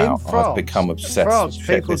these 2 out. France, I've become obsessed. In France,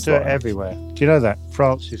 people do it everywhere. Do you know that?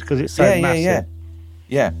 France is because it's so massive.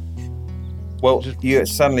 Yeah. Well,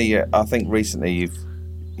 I think recently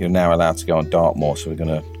you're now allowed to go on Dartmoor, so we're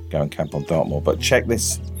going to go and camp on Dartmoor. But check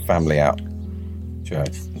this family out, Joe,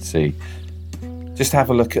 and see. Just have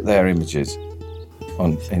a look at their images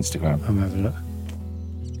on Instagram. I'm having a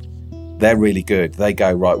look. They're really good. They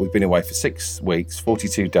go, right, we've been away for 6 weeks,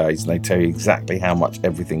 42 days, and they tell you exactly how much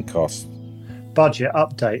everything costs. Budget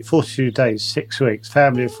update, 42 days, 6 weeks,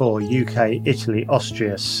 family of 4, UK, Italy,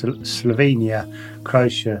 Austria, Slovenia,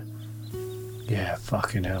 Croatia. Yeah,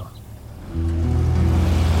 fucking hell.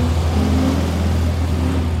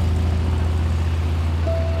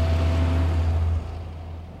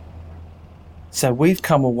 So we've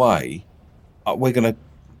come away. I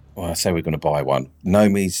say we're going to buy one.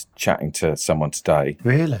 Nomi's chatting to someone today.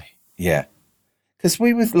 Really? Yeah. Because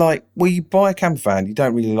we was like, well, you buy a camper van, you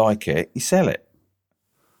don't really like it, you sell it.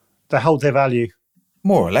 They hold their value.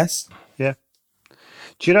 More or less. Yeah.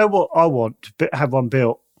 Do you know what I want? To have one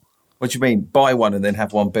built. What do you mean? Buy one and then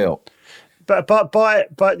have one built? But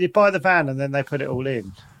you buy the van and then they put it all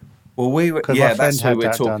in. Well, that's who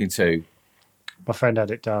we're talking to. My friend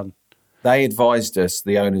had it done. They advised us,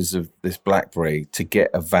 the owners of this BlackBerry, to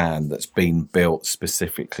get a van that's been built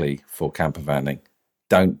specifically for camper vanning.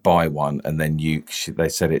 Don't buy one and then they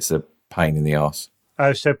said it's a pain in the arse.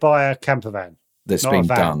 Oh, so buy a camper van. That's been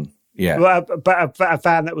done. Yeah. Well, but a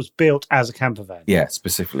van that was built as a camper van. Yeah,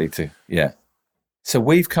 specifically yeah. So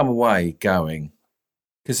we've come away going,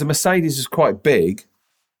 because the Mercedes is quite big,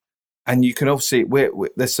 and you can obviously,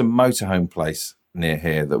 there's some motorhome place near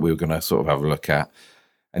here that we were going to sort of have a look at,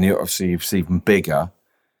 and it's even bigger.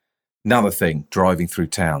 Another thing, driving through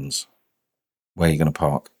towns, where are you going to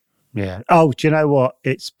park? Yeah. Oh, do you know what?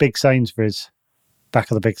 It's Big Sainsbury's, back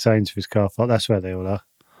of the Big Sainsbury's car park. That's where they all are.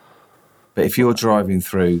 But if you're driving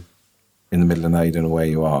through in the middle of nowhere, you don't know where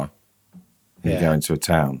you are, and you go into a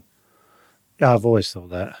town. Yeah, I've always thought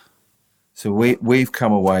that. So we've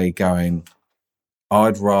come away going,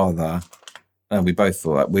 I'd rather, and we both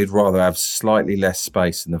thought that, we'd rather have slightly less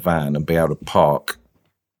space in the van and be able to park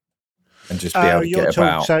and just be able to get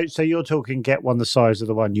about. So you're talking get one the size of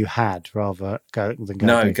the one you had rather than go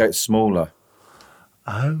No, big. go smaller.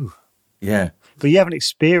 Oh. Yeah. But you haven't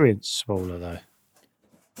experienced smaller though.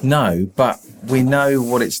 No, but we know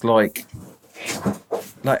what it's like.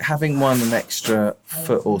 Like having one an extra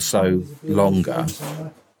foot or so longer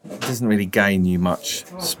doesn't really gain you much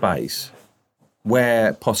space.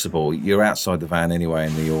 Where possible, you're outside the van anyway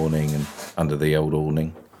in the awning and under the old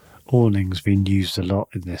awning. Awning's been used a lot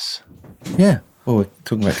in this. Yeah. Well, we're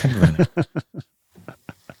talking about camper van.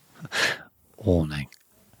 Awning.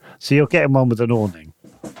 So you're getting one with an awning?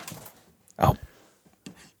 Oh,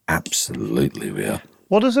 absolutely we are.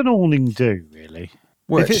 What does an awning do, really?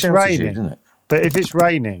 Well, if it's shelters you, raining, doesn't it? But if it's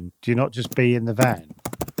raining, do you not just be in the van?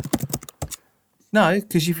 No,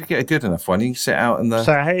 because if you get a good enough one, you can sit out in the...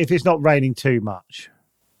 So if it's not raining too much,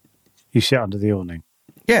 you sit under the awning?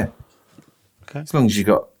 Yeah. Okay. As long as you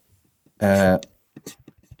got... yeah.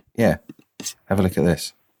 Have a look at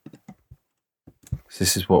this. So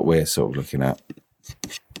this is what we're sort of looking at.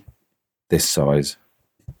 This size.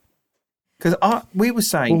 Because we were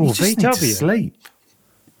saying you just need to sleep.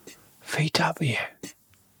 VW.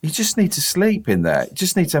 You just need to sleep in there. You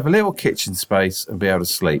just need to have a little kitchen space and be able to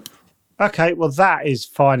sleep. Okay, well, that is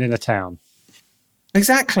fine in a town.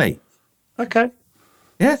 Exactly. Okay.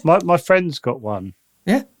 Yeah. My friend's got one.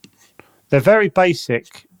 Yeah. They're very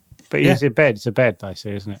basic, but he's in bed. It's a bed,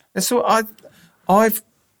 basically, isn't it? That's what I've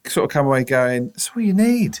sort of come away going, that's what you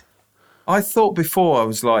need. I thought before, I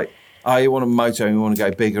was like, oh, you want a motor and you want to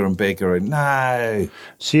go bigger and bigger, and no.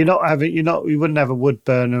 So you wouldn't have a wood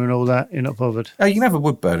burner and all that. You're not bothered. Oh, you can have a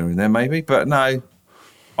wood burner in there maybe, but no.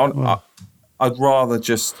 I'd rather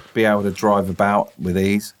just be able to drive about with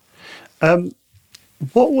ease.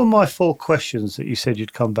 What were my 4 questions that you said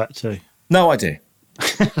you'd come back to? No idea.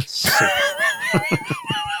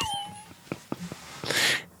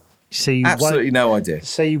 So you absolutely no idea.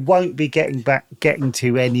 So you won't be getting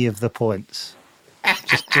to any of the points.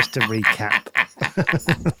 Just to recap.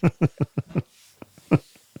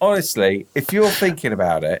 Honestly, if you're thinking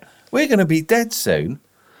about it, we're going to be dead soon.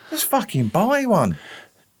 Just fucking buy one.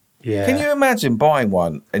 Yeah. Can you imagine buying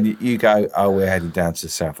one and you go, oh, we're heading down to the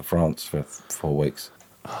south of France for 4 weeks?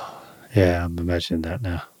 Yeah, I'm imagining that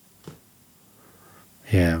now.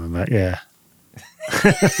 Yeah, yeah.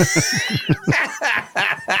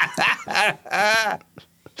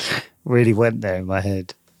 Really went there in my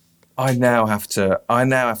head. I now have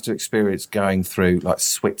to experience going through like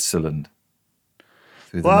Switzerland.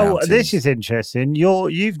 Well, this is interesting.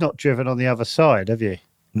 You've not driven on the other side, have you?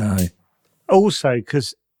 No. Also,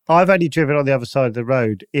 because I've only driven on the other side of the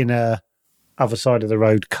road in a other side of the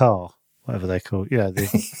road car, whatever they call it. You know,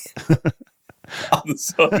 the other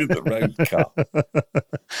side of the road car.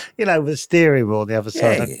 You know, with the steering wheel on the other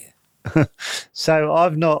side. Yeah. So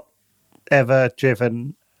I've not ever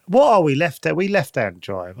driven. What are we left at? We left-hand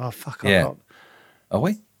drive. Oh, fuck. Yeah. Not. Are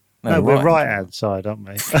we? No, we're right-hand side, aren't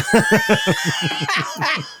we?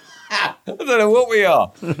 I don't know what we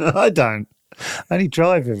are. I don't. I only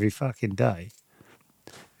drive every fucking day.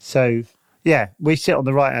 So, yeah, we sit on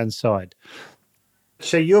the right-hand side.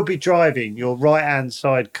 So you'll be driving your right-hand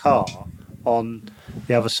side car on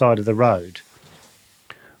the other side of the road.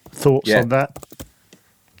 Thoughts on that?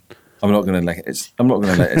 I'm not going to let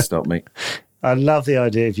it stop me. I love the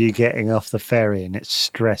idea of you getting off the ferry and it's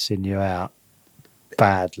stressing you out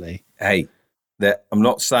badly. Hey, I'm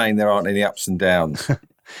not saying there aren't any ups and downs.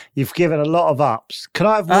 You've given a lot of ups. Can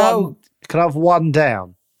I have one? Oh. Can I have one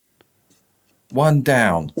down? One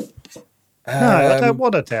down. No, I don't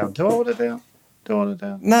want a down. Do I want a down? Do I want a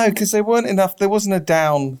down? No, because there weren't enough. There wasn't a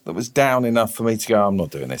down that was down enough for me to go, I'm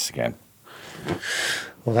not doing this again.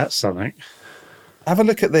 Well, that's something. Have a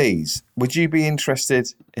look at these. Would you be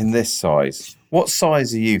interested in this size? What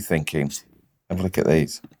size are you thinking? Have a look at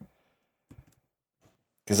these.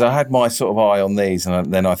 Because I had my sort of eye on these,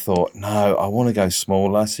 and then I thought, no, I want to go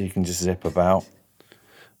smaller so you can just zip about.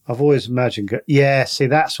 I've always imagined... Yeah, see,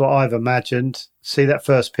 that's what I've imagined. See that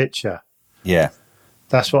first picture? Yeah.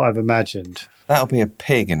 That's what I've imagined. That'll be a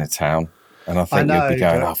pig in a town. And I think you'll be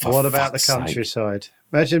going, oh, for what about the fuck's sake. countryside?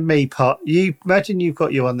 Imagine imagine you've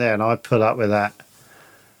got you on there and I pull up with that.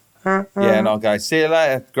 Yeah, and I'll go, see you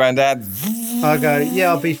later, Grandad. I'll go, yeah,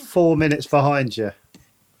 I'll be 4 minutes behind you.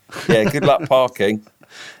 Yeah, good luck parking.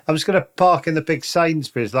 I'm just going to park in the big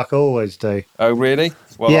Sainsbury's like I always do. Oh, really?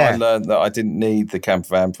 Well, Yeah. I learned that I didn't need the camper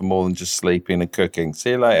van for more than just sleeping and cooking.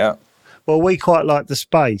 See you later. Well, we quite like the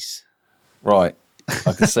space. Right.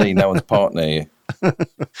 I can see no one's parked near you.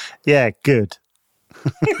 Yeah, good.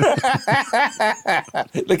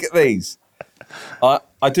 Look at these.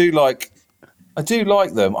 I do like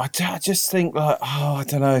them. I just think like, I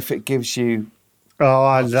don't know if it gives you.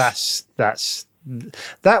 Oh, that's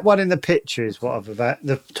that one in the picture is what I've about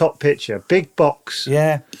the top picture, big box.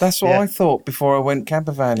 Yeah, that's what Yeah. I thought before I went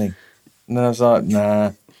camper vanning, and then I was like,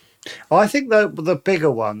 nah. I think the bigger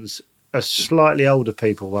ones are slightly older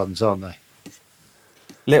people ones, aren't they?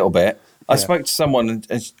 Little bit. I Yeah. spoke to someone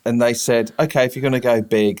and they said, okay, if you're going to go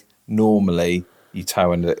big, normally you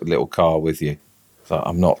tow a little car with you. So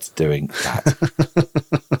I'm not doing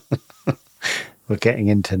that. We're getting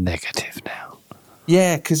into negative now.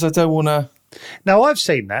 Yeah, because I don't want to. No, I've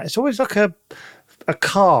seen that. It's always like a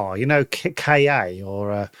car, you know, KA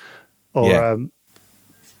or Yeah.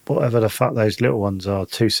 whatever the fuck those little ones are,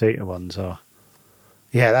 2-seater ones are.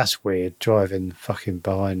 Yeah, that's weird. Driving fucking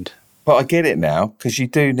behind. But I get it now because you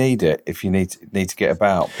do need it if you need to get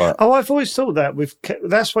about. But Oh, I've always thought that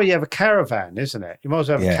that's why you have a caravan, isn't it? You might as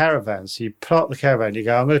well have a Yeah. caravan. So you park the caravan, you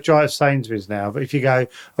go, I'm going to drive Sainsbury's now. But if you go,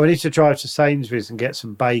 oh, I need to drive to Sainsbury's and get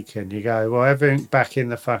some bacon, you go, well, everything back in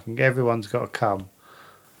the everyone's got to come.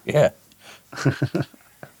 yeah,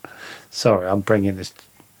 Sorry, I'm bringing this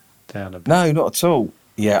down a bit. no, not at all.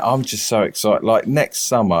 Yeah, I'm just so excited. Like next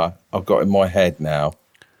summer, I've got in my head now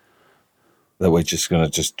that we're just going to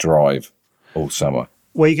just drive all summer.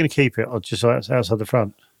 Where are you going to keep it? Or just outside the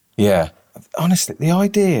front? Yeah. Honestly, the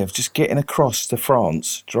idea of just getting across to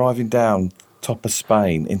France, driving down top of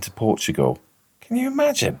Spain into Portugal. Can you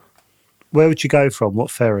imagine? Where would you go from?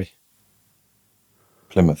 What ferry?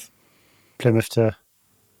 Plymouth. Plymouth to...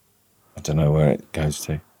 I don't know where it goes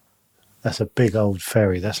to. That's a big old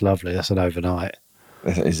ferry. That's lovely. That's an overnight.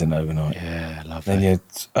 It is an overnight. Yeah, lovely. Then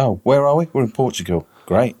where are we? We're in Portugal.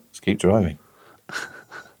 Great. Let's keep driving.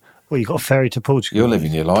 Well, you've got a ferry to Portugal. You're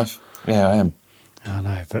living your life. Yeah, I am. I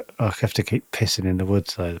know, but I have to keep pissing in the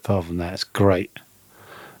woods, though. Apart from that, it's great.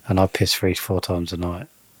 And I piss 3-4 times a night.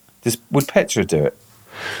 Would Petra do it?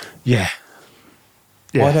 Yeah.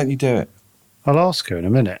 Why don't you do it? I'll ask her in a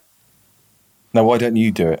minute. No, why don't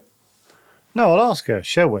you do it? No, I'll ask her,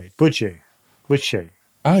 shall we? Would you? Would she?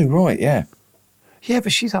 Oh, right, yeah. Yeah,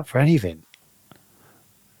 but she's up for anything.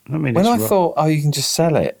 I mean, When it's I right. thought, you can just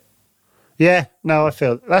sell it. Yeah, no, I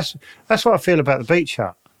feel... That's what I feel about the beach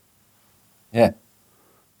hut. Yeah.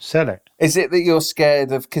 Sell it. Is it that you're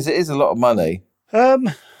scared of... Because it is a lot of money. Do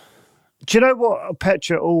you know what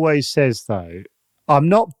Petra always says, though? I'm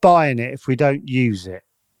not buying it if we don't use it.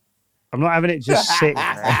 I'm not having it just sitting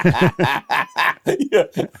there. Yeah.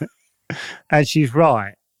 And she's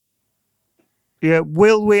right. Yeah,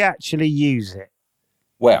 will we actually use it?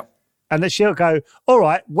 Well, And then she'll go, all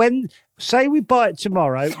right, say we buy it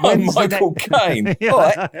tomorrow. I'm when's the Michael next-" Caine. Yeah, All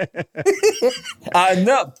right. I'm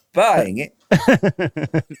not buying it.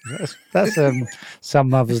 That's some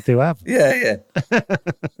mothers do have. Yeah.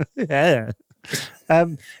 Yeah.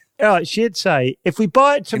 All right, she'd say, if we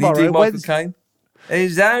buy it Can you tomorrow, do Michael Caine?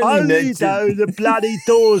 He's only though the bloody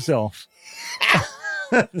doors off.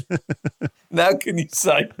 Now can you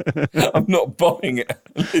say, I'm not buying it?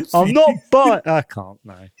 I'm not buying. I can't,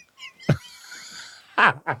 no.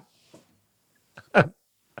 I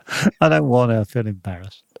don't want her. I feel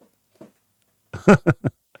embarrassed.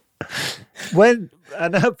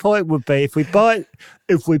 And her point would be, if we buy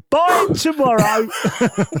it tomorrow.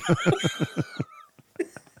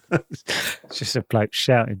 It's just a bloke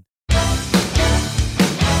shouting.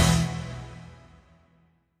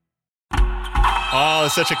 Oh,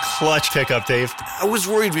 such a clutch pickup, Dave. I was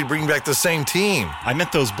worried we'd bring back the same team. I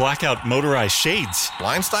meant those blackout motorized shades.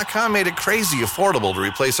 Blinds.com made it crazy affordable to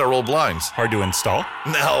replace our old blinds. Hard to install?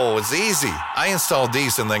 No, it's easy. I installed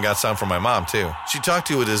these and then got some for my mom, too. She talked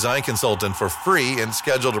to a design consultant for free and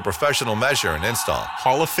scheduled a professional measure and install.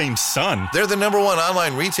 Hall of Fame son. They're the #1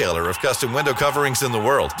 online retailer of custom window coverings in the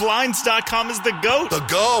world. Blinds.com is the GOAT. The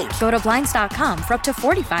GOAT! Go to Blinds.com for up to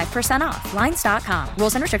 45% off. Blinds.com.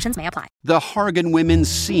 Rules and restrictions may apply. The Hargan women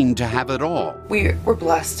seemed to have it all. We were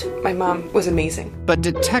blessed. My mom was amazing. But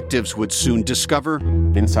detectives would soon discover...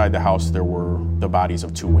 Inside the house, there were the bodies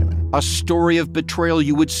of 2 women. A story of betrayal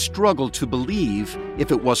you would struggle to believe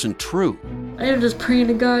if it wasn't true. I am just praying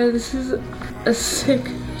to God, this is a sick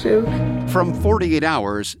joke. From 48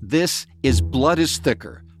 Hours, this is Blood is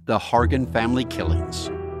Thicker, the Hargan Family Killings.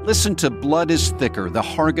 Listen to Blood is Thicker, the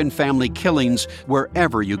Hargan Family Killings,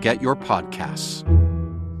 wherever you get your podcasts.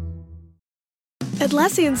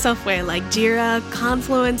 Atlassian software like Jira,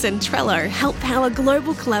 Confluence, and Trello help power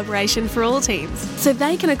global collaboration for all teams, so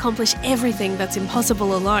they can accomplish everything that's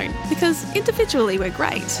impossible alone. Because individually we're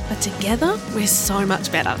great, but together we're so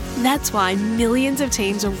much better. That's why millions of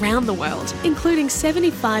teams around the world, including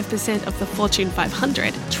 75% of the Fortune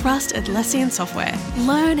 500, trust Atlassian software.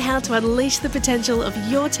 Learn how to unleash the potential of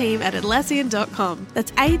your team at Atlassian.com.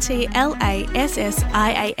 That's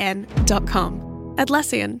Atlassian.com.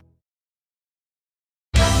 Atlassian.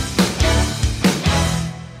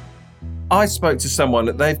 I spoke to someone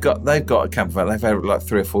that they've got a camper van. They've had it like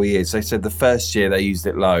 3 or 4 years. They said the first year they used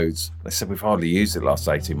it loads. They said we've hardly used it last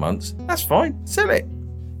 18 months. That's fine. Sell it.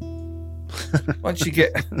 Once you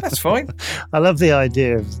get, that's fine. I love the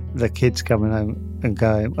idea of the kids coming home and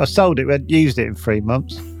going, I sold it, but used it in 3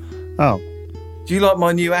 months. Oh. Do you like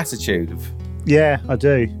my new attitude of? Yeah, I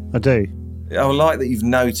do. I like that you've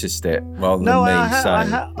noticed it rather than me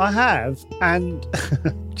saying. I have. And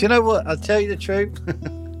do you know what? I'll tell you the truth.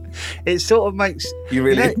 It sort of makes... You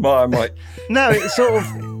really admire my... No, it's sort of...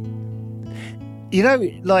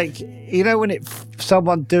 when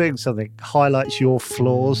someone doing something highlights your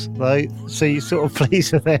flaws, though, so you sort of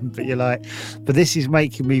please with them, but you're like, but this is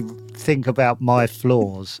making me think about my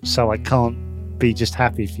flaws, so I can't be just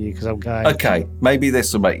happy for you because I'm going... Okay, maybe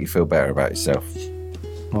this will make you feel better about yourself.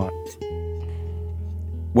 Right.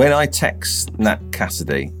 When I text Nat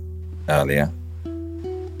Cassidy earlier...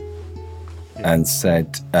 and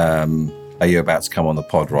said, are you about to come on the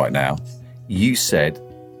pod right now? You said,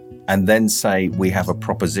 and then say, we have a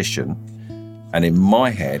proposition. And in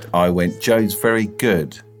my head, I went, Joe's very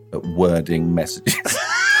good at wording messages.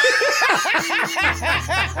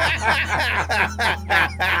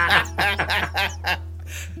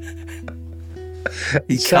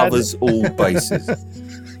 He covers all bases.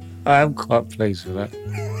 I am quite pleased with that.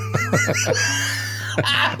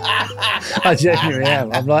 I genuinely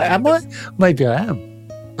am. I'm like, am I? Maybe I am.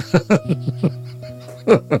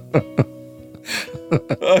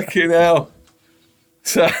 Fucking hell.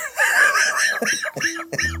 So...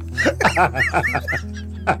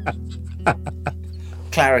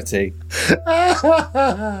 Clarity.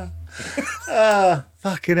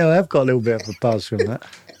 Fucking hell, I've got a little bit of a buzz from that.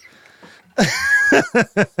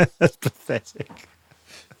 That's pathetic.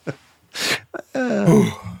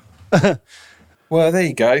 Well, there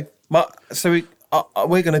you go. So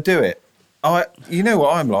we're going to do it. You know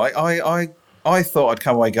what I'm like. I thought I'd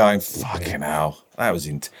come away going, fucking hell, that was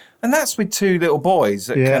and that's with 2 little boys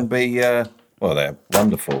that can be, well, they're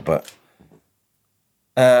wonderful, but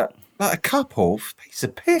like a couple, piece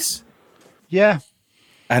of piss. Yeah.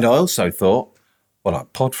 And I also thought, well,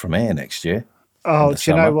 I'd pod from here next year. Oh,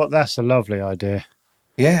 do you know what? That's a lovely idea.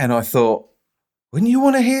 Yeah, and I thought, wouldn't you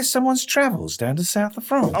want to hear someone's travels down to south of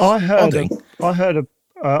France? I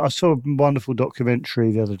saw a wonderful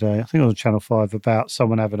documentary the other day, I think it was on Channel 5, about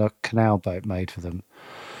someone having a canal boat made for them.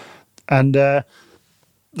 And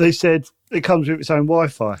they said it comes with its own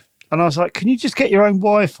Wi-Fi. And I was like, can you just get your own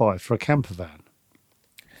Wi-Fi for a camper van?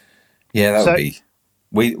 Yeah, that would be...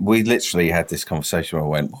 We literally had this conversation where I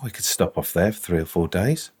went, we could stop off there for 3 or 4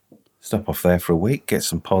 days. Stop off there for a week, get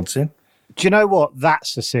some pods in. Do you know what?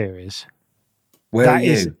 That's a series. Where are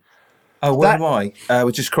you? Where am I?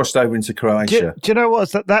 We just crossed over into Croatia. Do you know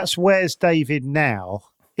what? That's Where's David Now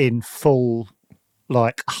in full,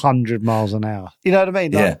 100 miles an hour. You know what I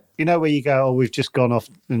mean? Yeah. You know where you go, we've just gone off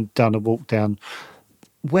and done a walk down.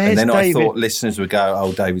 Where's David? And then David? I thought listeners would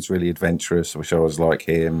go, David's really adventurous. I wish I was like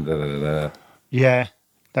him. Da, da, da, da. Yeah,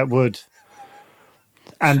 that would.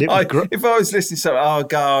 And if I was listening to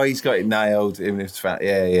something, he's got it nailed. Even if it's fat,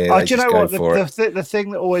 yeah. Do you know what? The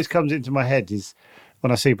thing that always comes into my head is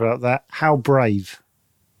when I see people like that, how brave.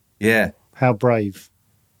 Yeah. How brave.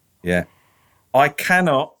 Yeah. I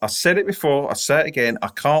cannot, I said it before, I say it again, I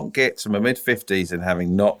can't get to my mid-50s and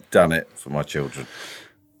having not done it for my children.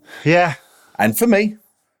 Yeah. And for me.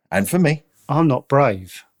 I'm not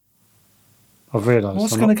brave. I've realised.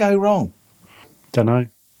 What's going to go wrong? Don't know.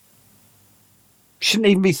 Shouldn't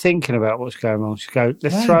even be thinking about what's going on. Should go,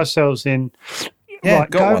 let's throw ourselves in. Yeah, right,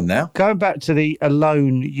 got one now. Going back to the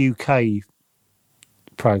Alone UK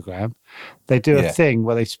programme, they do a thing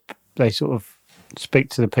where they sort of speak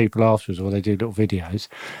to the people afterwards, or they do little videos,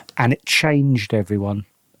 and it changed everyone.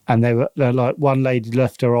 And they're like, one lady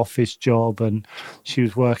left her office job and she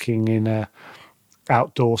was working in a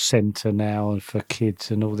outdoor centre now and for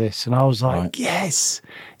kids and all this. And I was like, yes.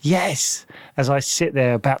 As I sit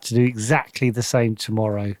there about to do exactly the same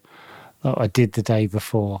tomorrow that I did the day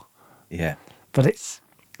before. Yeah. But it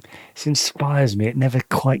inspires me. It never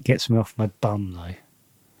quite gets me off my bum though.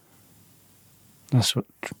 That's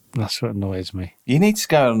what annoys me. You need to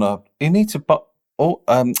go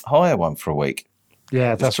on hire one for a week.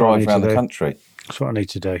 Yeah, that's what I need to do. Drive around the country. That's what I need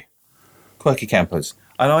to do. Quirky campers.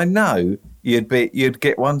 And I know you'd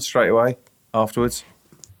get one straight away afterwards.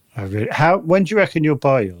 Oh, really? When do you reckon you'll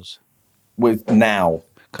buy yours? With now.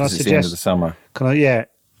 Can I suggest? It's the end of the summer.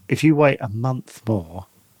 If you wait a month more.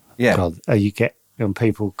 Yeah. God, you get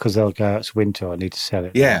people, because they'll go, it's winter, I need to sell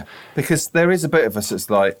it. Yeah, because there is a bit of us that's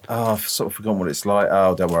like, oh, I've sort of forgotten what it's like.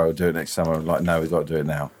 Oh, don't worry, we'll do it next summer. I'm like, no, we've got to do it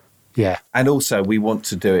now. Yeah. And also, we want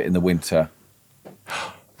to do it in the winter.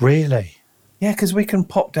 Really? Yeah, because we can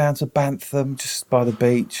pop down to Bantham, just by the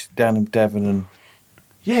beach, down in Devon. And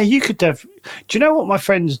yeah, you could Do you know what my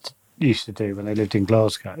friends used to do when they lived in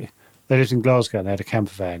Glasgow? They lived in Glasgow and they had a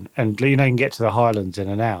camper van. And, you can get to the Highlands in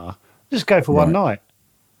an hour. Just go for one night.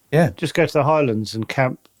 Yeah. Just go to the Highlands and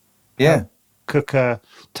camp. Yeah. Cook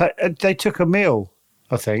they took a meal,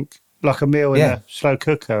 I think. Like a meal in a slow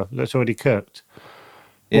cooker that's already cooked.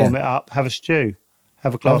 Warm it up, have a stew.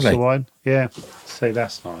 Have a glass of wine. Yeah. See,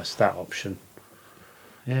 that's nice, that option.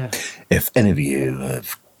 Yeah. If any of you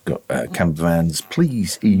have got camper vans,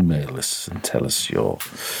 please email us and tell us your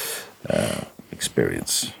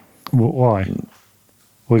experience. Why?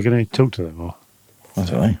 We're going to talk to them, or? I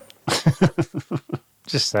don't know.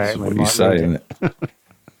 Just say That's what you say, isn't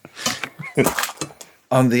it?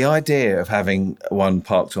 On the idea of having one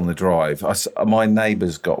parked on the drive, my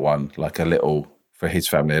neighbour's got one, like a little, for his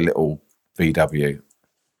family, a little VW.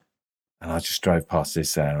 And I just drove past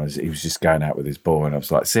this and he was just going out with his boy. And I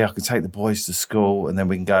was like, see, I can take the boys to school and then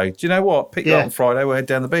we can go, do you know what? Pick you up on Friday, we'll head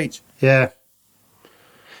down the beach. Yeah.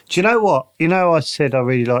 Do you know what? I said I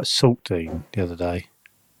really like Saltine the other day.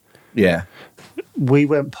 Yeah. We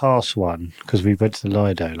went past one because we went to the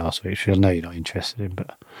Lido last week, which I know you're not interested in,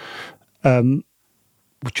 but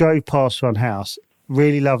we drove past one house,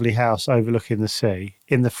 really lovely house overlooking the sea.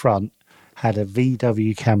 In the front had a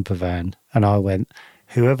VW camper van, and I went,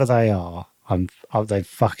 whoever they are, they've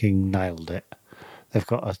fucking nailed it. They've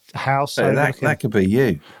got a house overlooking... That could be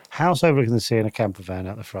you. House overlooking the sea and a camper van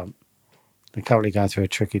at the front. They're currently going through a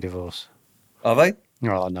tricky divorce. Are they? Oh,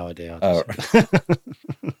 I have no idea.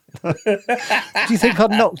 Do you think I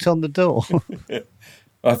knocked on the door?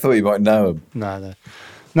 I thought you might know him. No,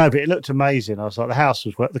 but it looked amazing. I was like,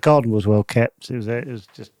 the garden was well kept. It was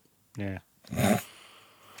just, yeah. There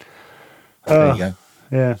you go.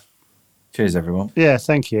 Yeah. Cheers, everyone. Yeah,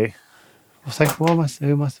 thank you. What am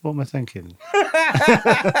I thinking?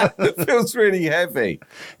 It feels really heavy.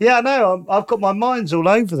 Yeah, I know. I've got my mind's all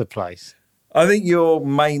over the place. I think you're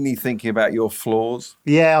mainly thinking about your flaws.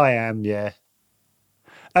 Yeah, I am, yeah.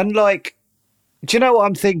 And do you know what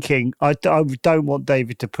I'm thinking? I don't want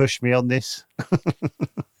David to push me on this.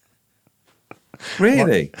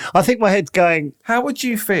 Really? I think my head's going... How would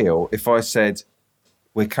you feel if I said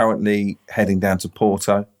we're currently heading down to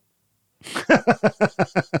Porto? I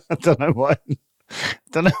don't know why.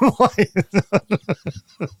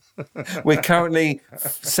 We're currently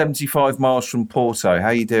 75 miles from Porto. How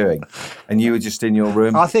are you doing? And you were just in your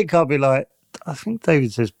room? I think I'll be like... I think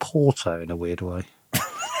David says Porto in a weird way.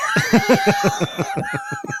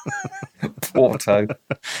 Porto.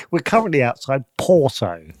 We're currently outside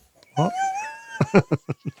Porto. What?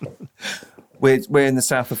 We're in the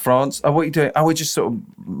south of France. Oh, what are you doing? Oh, we're just sort of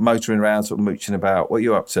motoring around, sort of mooching about. What are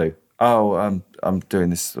you up to? Oh, I'm doing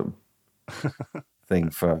this sort of thing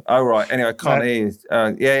for... Oh, right. Anyway, I can't hear you.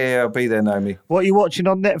 Yeah, I'll be there, Naomi. What are you watching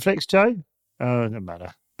on Netflix, Joe? Oh, no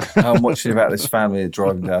matter. I'm watching about this family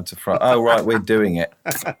driving down to France. Oh, right, we're doing it.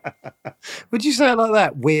 Would you say it like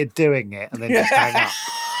that? We're doing it, and then just hang up.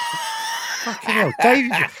 Fucking hell.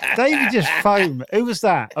 David just phoned. Who was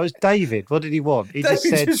that? Oh, it was David. What did he want? He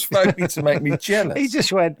David just phoned me to make me jealous. He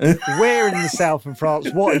just went, we're in the south of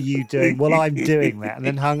France. What are you doing? Well, I'm doing that, and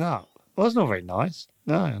then hung up. Well, it's not very nice.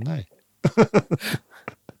 No, I know.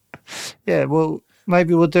 Yeah, well,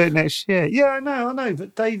 maybe we'll do it next year. Yeah, I know.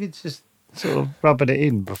 But David's just sort of rubbing it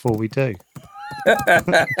in before we do.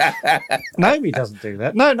 Naomi doesn't do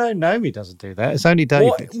that. No, Naomi doesn't do that. It's only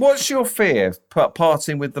David. What's your fear of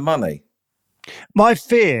parting with the money? My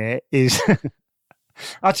fear is...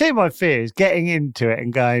 I'll tell you my fear is getting into it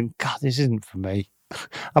and going, God, this isn't for me.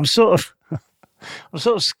 I'm sort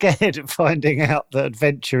of scared of finding out that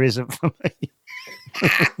adventure isn't for me.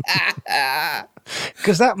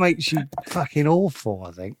 Because that makes you fucking awful,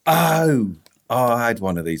 I think. Oh, I had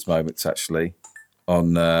one of these moments actually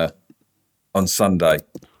on Sunday.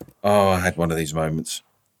 Oh, I had one of these moments.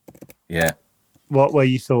 Yeah. What, where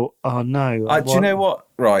you thought, oh no. Do you know what?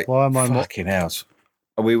 Right. Why am I fucking house?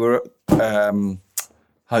 We were at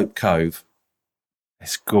Hope Cove.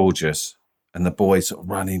 It's gorgeous. And the boys sort of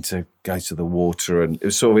running to go to the water, and it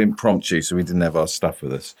was sort of impromptu, so we didn't have our stuff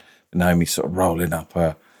with us. And Naomi sort of rolling up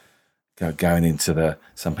going into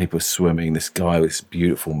some people swimming. This guy with this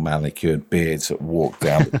beautiful manicured beard sort of walked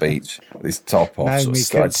down the beach with his top off, Naomi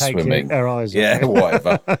sort of started swimming. Her eyes yeah,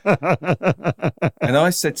 whatever. And I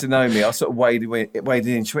said to Naomi, I sort of waded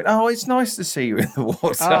in. She went, "Oh, it's nice to see you in the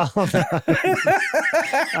water."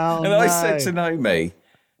 Oh, no. And I said to Naomi,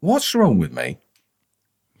 "What's wrong with me?"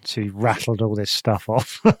 She rattled all this stuff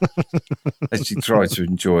off. As she tried to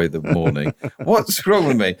enjoy the morning. What's wrong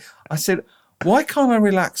with me? I said, why can't I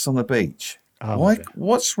relax on the beach?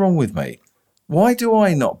 What's wrong with me? Why do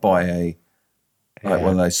I not buy one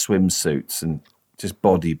of those swimsuits and just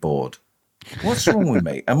bodyboard? What's wrong with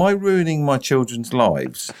me? Am I ruining my children's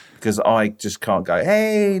lives because I just can't go,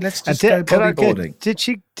 hey, let's just go bodyboarding?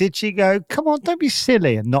 Did she go, come on, don't be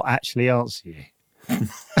silly, and not actually answer you? Do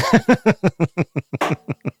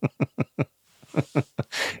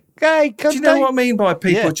you know what I mean by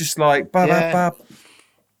people just like bab?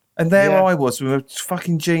 And there I was with my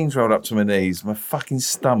fucking jeans rolled up to my knees, my fucking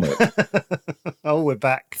stomach. Oh, we're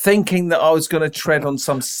back. Thinking that I was going to tread on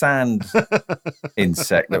some sand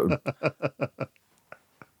insect that would...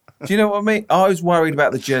 Do you know what I mean? I was worried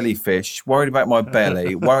about the jellyfish, worried about my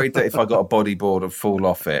belly, worried that if I got a bodyboard I'd fall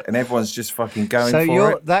off it, and everyone's just fucking going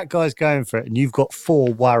for it. That guy's going for it, and you've got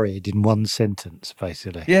 4 worried in one sentence,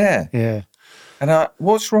 basically. Yeah. Yeah. And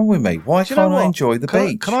what's wrong with me? Why can't I enjoy the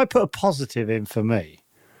beach? Can I put a positive in for me?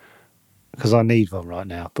 Because I need one right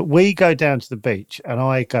now. But we go down to the beach, and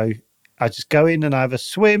I just go in and I have a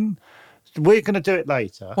swim. We're going to do it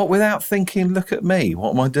later. What, without thinking, look at me,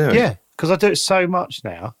 what am I doing? Yeah, because I do it so much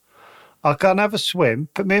now. I'll go and have a swim,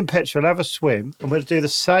 but me and Petra will have a swim, and we'll do the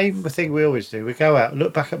same thing we always do. We go out,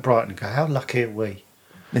 look back at Brighton and go, how lucky are we?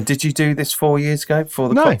 And did you do this 4 years ago, before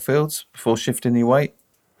the cockfields, before shifting your weight?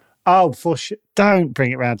 Oh, don't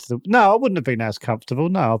bring it round to the... No, I wouldn't have been as comfortable,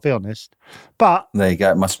 no, I'll be honest. But... There you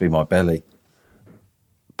go, it must be my belly.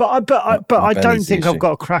 But I don't think I've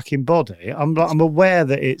got a cracking body. I'm aware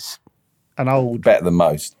that it's an old... Better than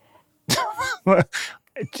most.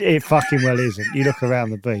 It fucking well isn't. You look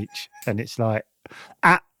around the beach and it's like,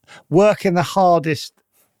 working the hardest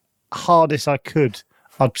I could,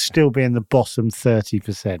 I'd still be in the bottom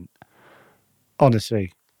 30%.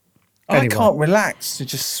 Honestly. Anyway. I can't relax to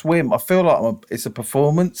just swim. I feel like it's a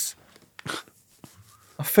performance.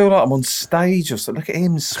 I feel like I'm on stage or something. Look at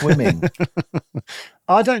him swimming.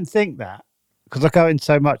 I don't think that, because I go in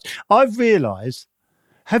so much. I've realised,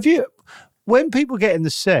 when people get in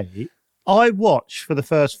the sea, I watch for the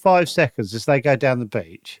first 5 seconds as they go down the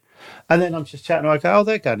beach, and then I'm just chatting, and I go, oh,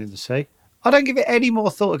 they're going in the sea. I don't give it any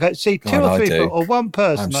more thought. I go, see, 2 or 3 people, or one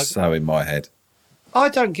person. I'm so in my head. I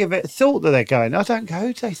don't give it a thought that they're going. I don't go,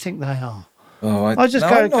 who do they think they are? Oh,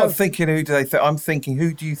 I'm not thinking who do they think. I'm thinking,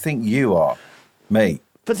 who do you think you are? Me.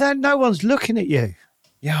 But then no one's looking at you.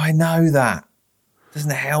 Yeah, I know that.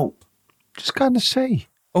 Doesn't help. Just go in the sea.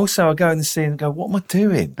 Also, I go in the sea and go, what am I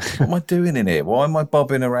doing? What am I doing in here? Why am I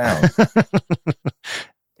bobbing around?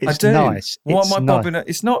 It's nice. Why am I bobbing?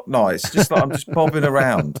 It's not nice. Just like I'm just bobbing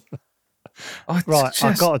around. I've got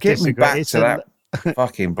to get me back to that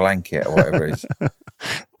fucking blanket or whatever it is.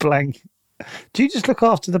 Blanket. Do you just look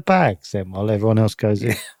after the bags then while everyone else goes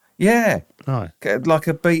in? Yeah. Right. Like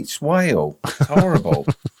a beach whale. It's horrible.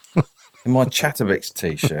 In my Chatterbix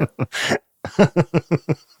t-shirt.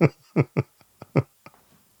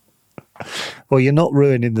 Well, you're not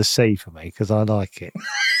ruining the sea for me because I like it.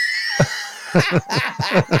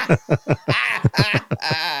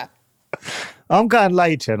 I'm going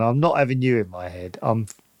later and I'm not having you in my head. I'm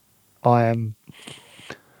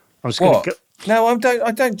just going to go. No,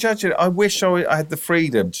 I don't judge it. I wish I had the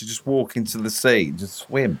freedom to just walk into the sea and just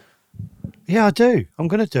swim. Yeah, I do. I'm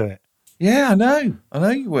going to do it. Yeah, I know. I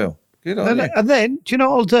know you will. Good on you. And then, do you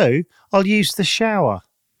know what I'll do? I'll use the shower.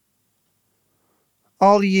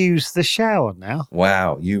 I'll use the shower now.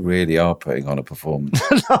 Wow, you really are putting on a performance.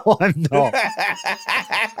 No, I'm not.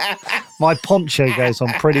 My poncho goes on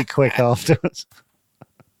pretty quick afterwards.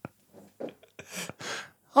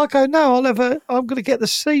 I go, no, I'm going to get the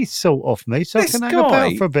sea salt off me so This I can hang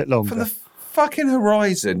about for a bit longer. From the fucking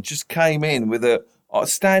horizon, just came in with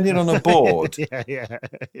standing on a board. yeah.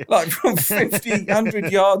 Like from 50,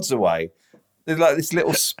 100 yards away. There's like this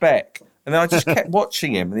little speck. And then I just kept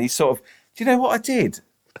watching him, and he sort of, do you know what I did?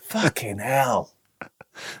 Fucking hell.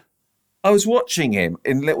 I was watching him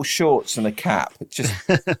in little shorts and a cap, just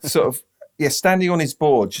sort of, standing on his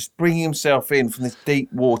board, just bringing himself in from this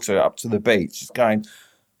deep water up to the beach, just going,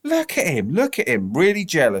 look at him, really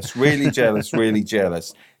jealous, really jealous, really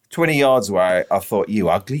jealous. 20 yards away, I thought, you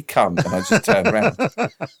ugly cunt, and I just turned around.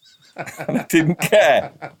 And I didn't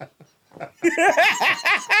care.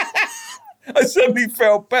 I suddenly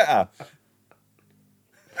felt better.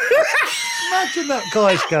 Imagine that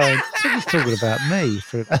guy's going, I think he's talking about me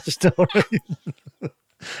through that story.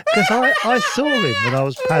 Because I saw him when I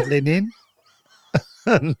was paddling in.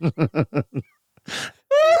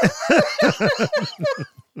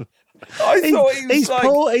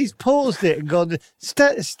 He's paused it and gone,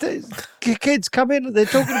 kids come in, they're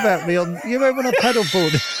talking about me on, you remember when I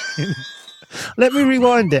paddleboard? Let me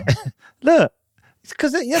rewind it. Look, it's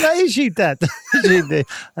because that is you, Dad.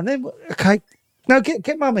 And then, okay, no,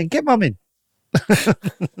 get mum in.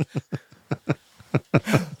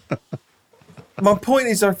 My point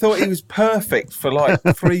is, I thought he was perfect for like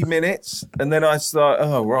 3 minutes, and then I was like,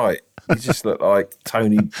 oh, right. He just looked like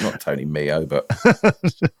not Tony Mio, but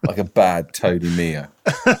like a bad Tony Mio.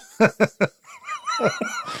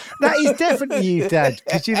 That is definitely you, Dad,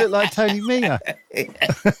 because you look like Tony Mio.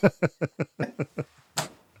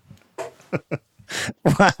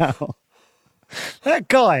 Wow. That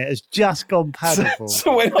guy has just gone paddleboard.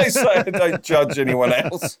 So when I say I don't judge anyone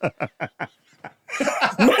else,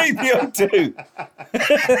 maybe I do.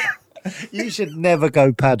 You should never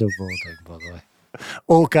go paddleboarding, by the way.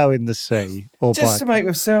 Or go in the sea. Or just to make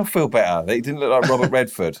myself feel better that he didn't look like Robert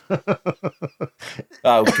Redford.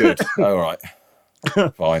 Oh, good. All right.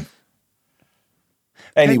 Fine.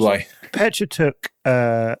 Anyway. Petra took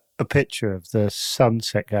a picture of the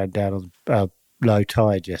sunset going down on low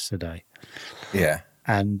tide yesterday. Yeah.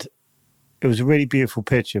 And it was a really beautiful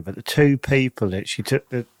picture, but the two people that she took,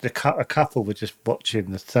 a couple were just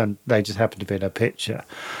watching the sun. They just happened to be in a picture.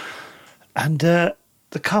 And the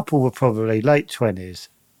couple were probably late 20s.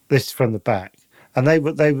 This is from the back. And they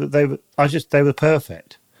were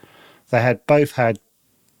perfect. They both had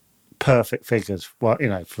perfect figures, well,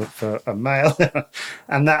 for a male.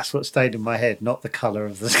 And that's what stayed in my head, not the colour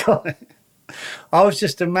of the sky. I was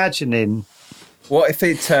just imagining. What if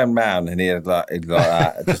he'd turned round and he had like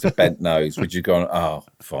that, just a bent nose? Would you go, oh,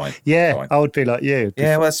 fine. Yeah, fine. I would be like you.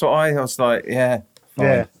 Yeah, well, that's what I was like, yeah, fine.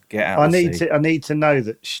 Yeah. Get out I of the need sea. to. I need to know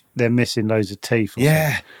that they're missing loads of teeth.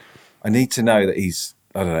 Yeah, I need to know that he's.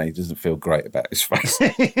 I don't know. He doesn't feel great about his face.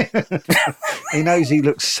 He knows he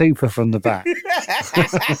looks super from the back.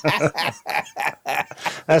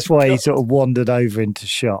 That's why he sort of wandered over into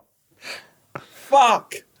shot.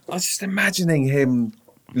 Fuck! I was just imagining him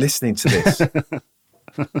listening to this.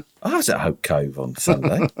 I was at Hope Cove on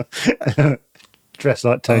Sunday, dressed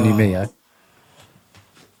like Tony Mio.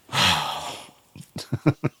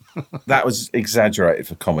 That was exaggerated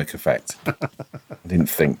for comic effect. I didn't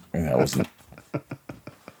think that wasn't.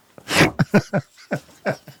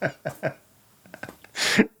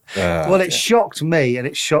 Well, it shocked me and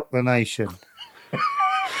it shocked the nation.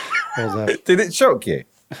 Did it shock you?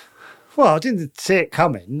 Well, I didn't see it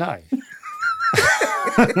coming, no.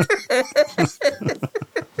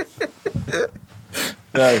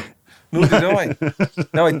 No, nor did I.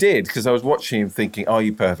 No, I did, because I was watching him thinking, are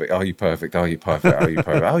you perfect? Are you perfect? Are you perfect? Are you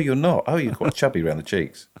perfect? Oh, you're not. Oh, you're quite chubby around the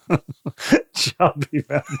cheeks. Chubby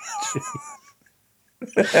around the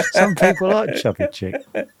cheeks. Some people like chubby cheeks.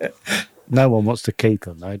 No one wants to keep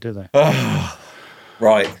them, though, do they? Oh,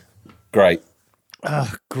 right. Great.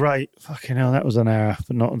 Oh, great. Fucking hell, that was an hour,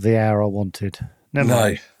 but not the hour I wanted. Never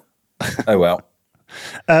mind. Oh, well.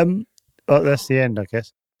 Well, that's the end, I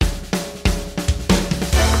guess.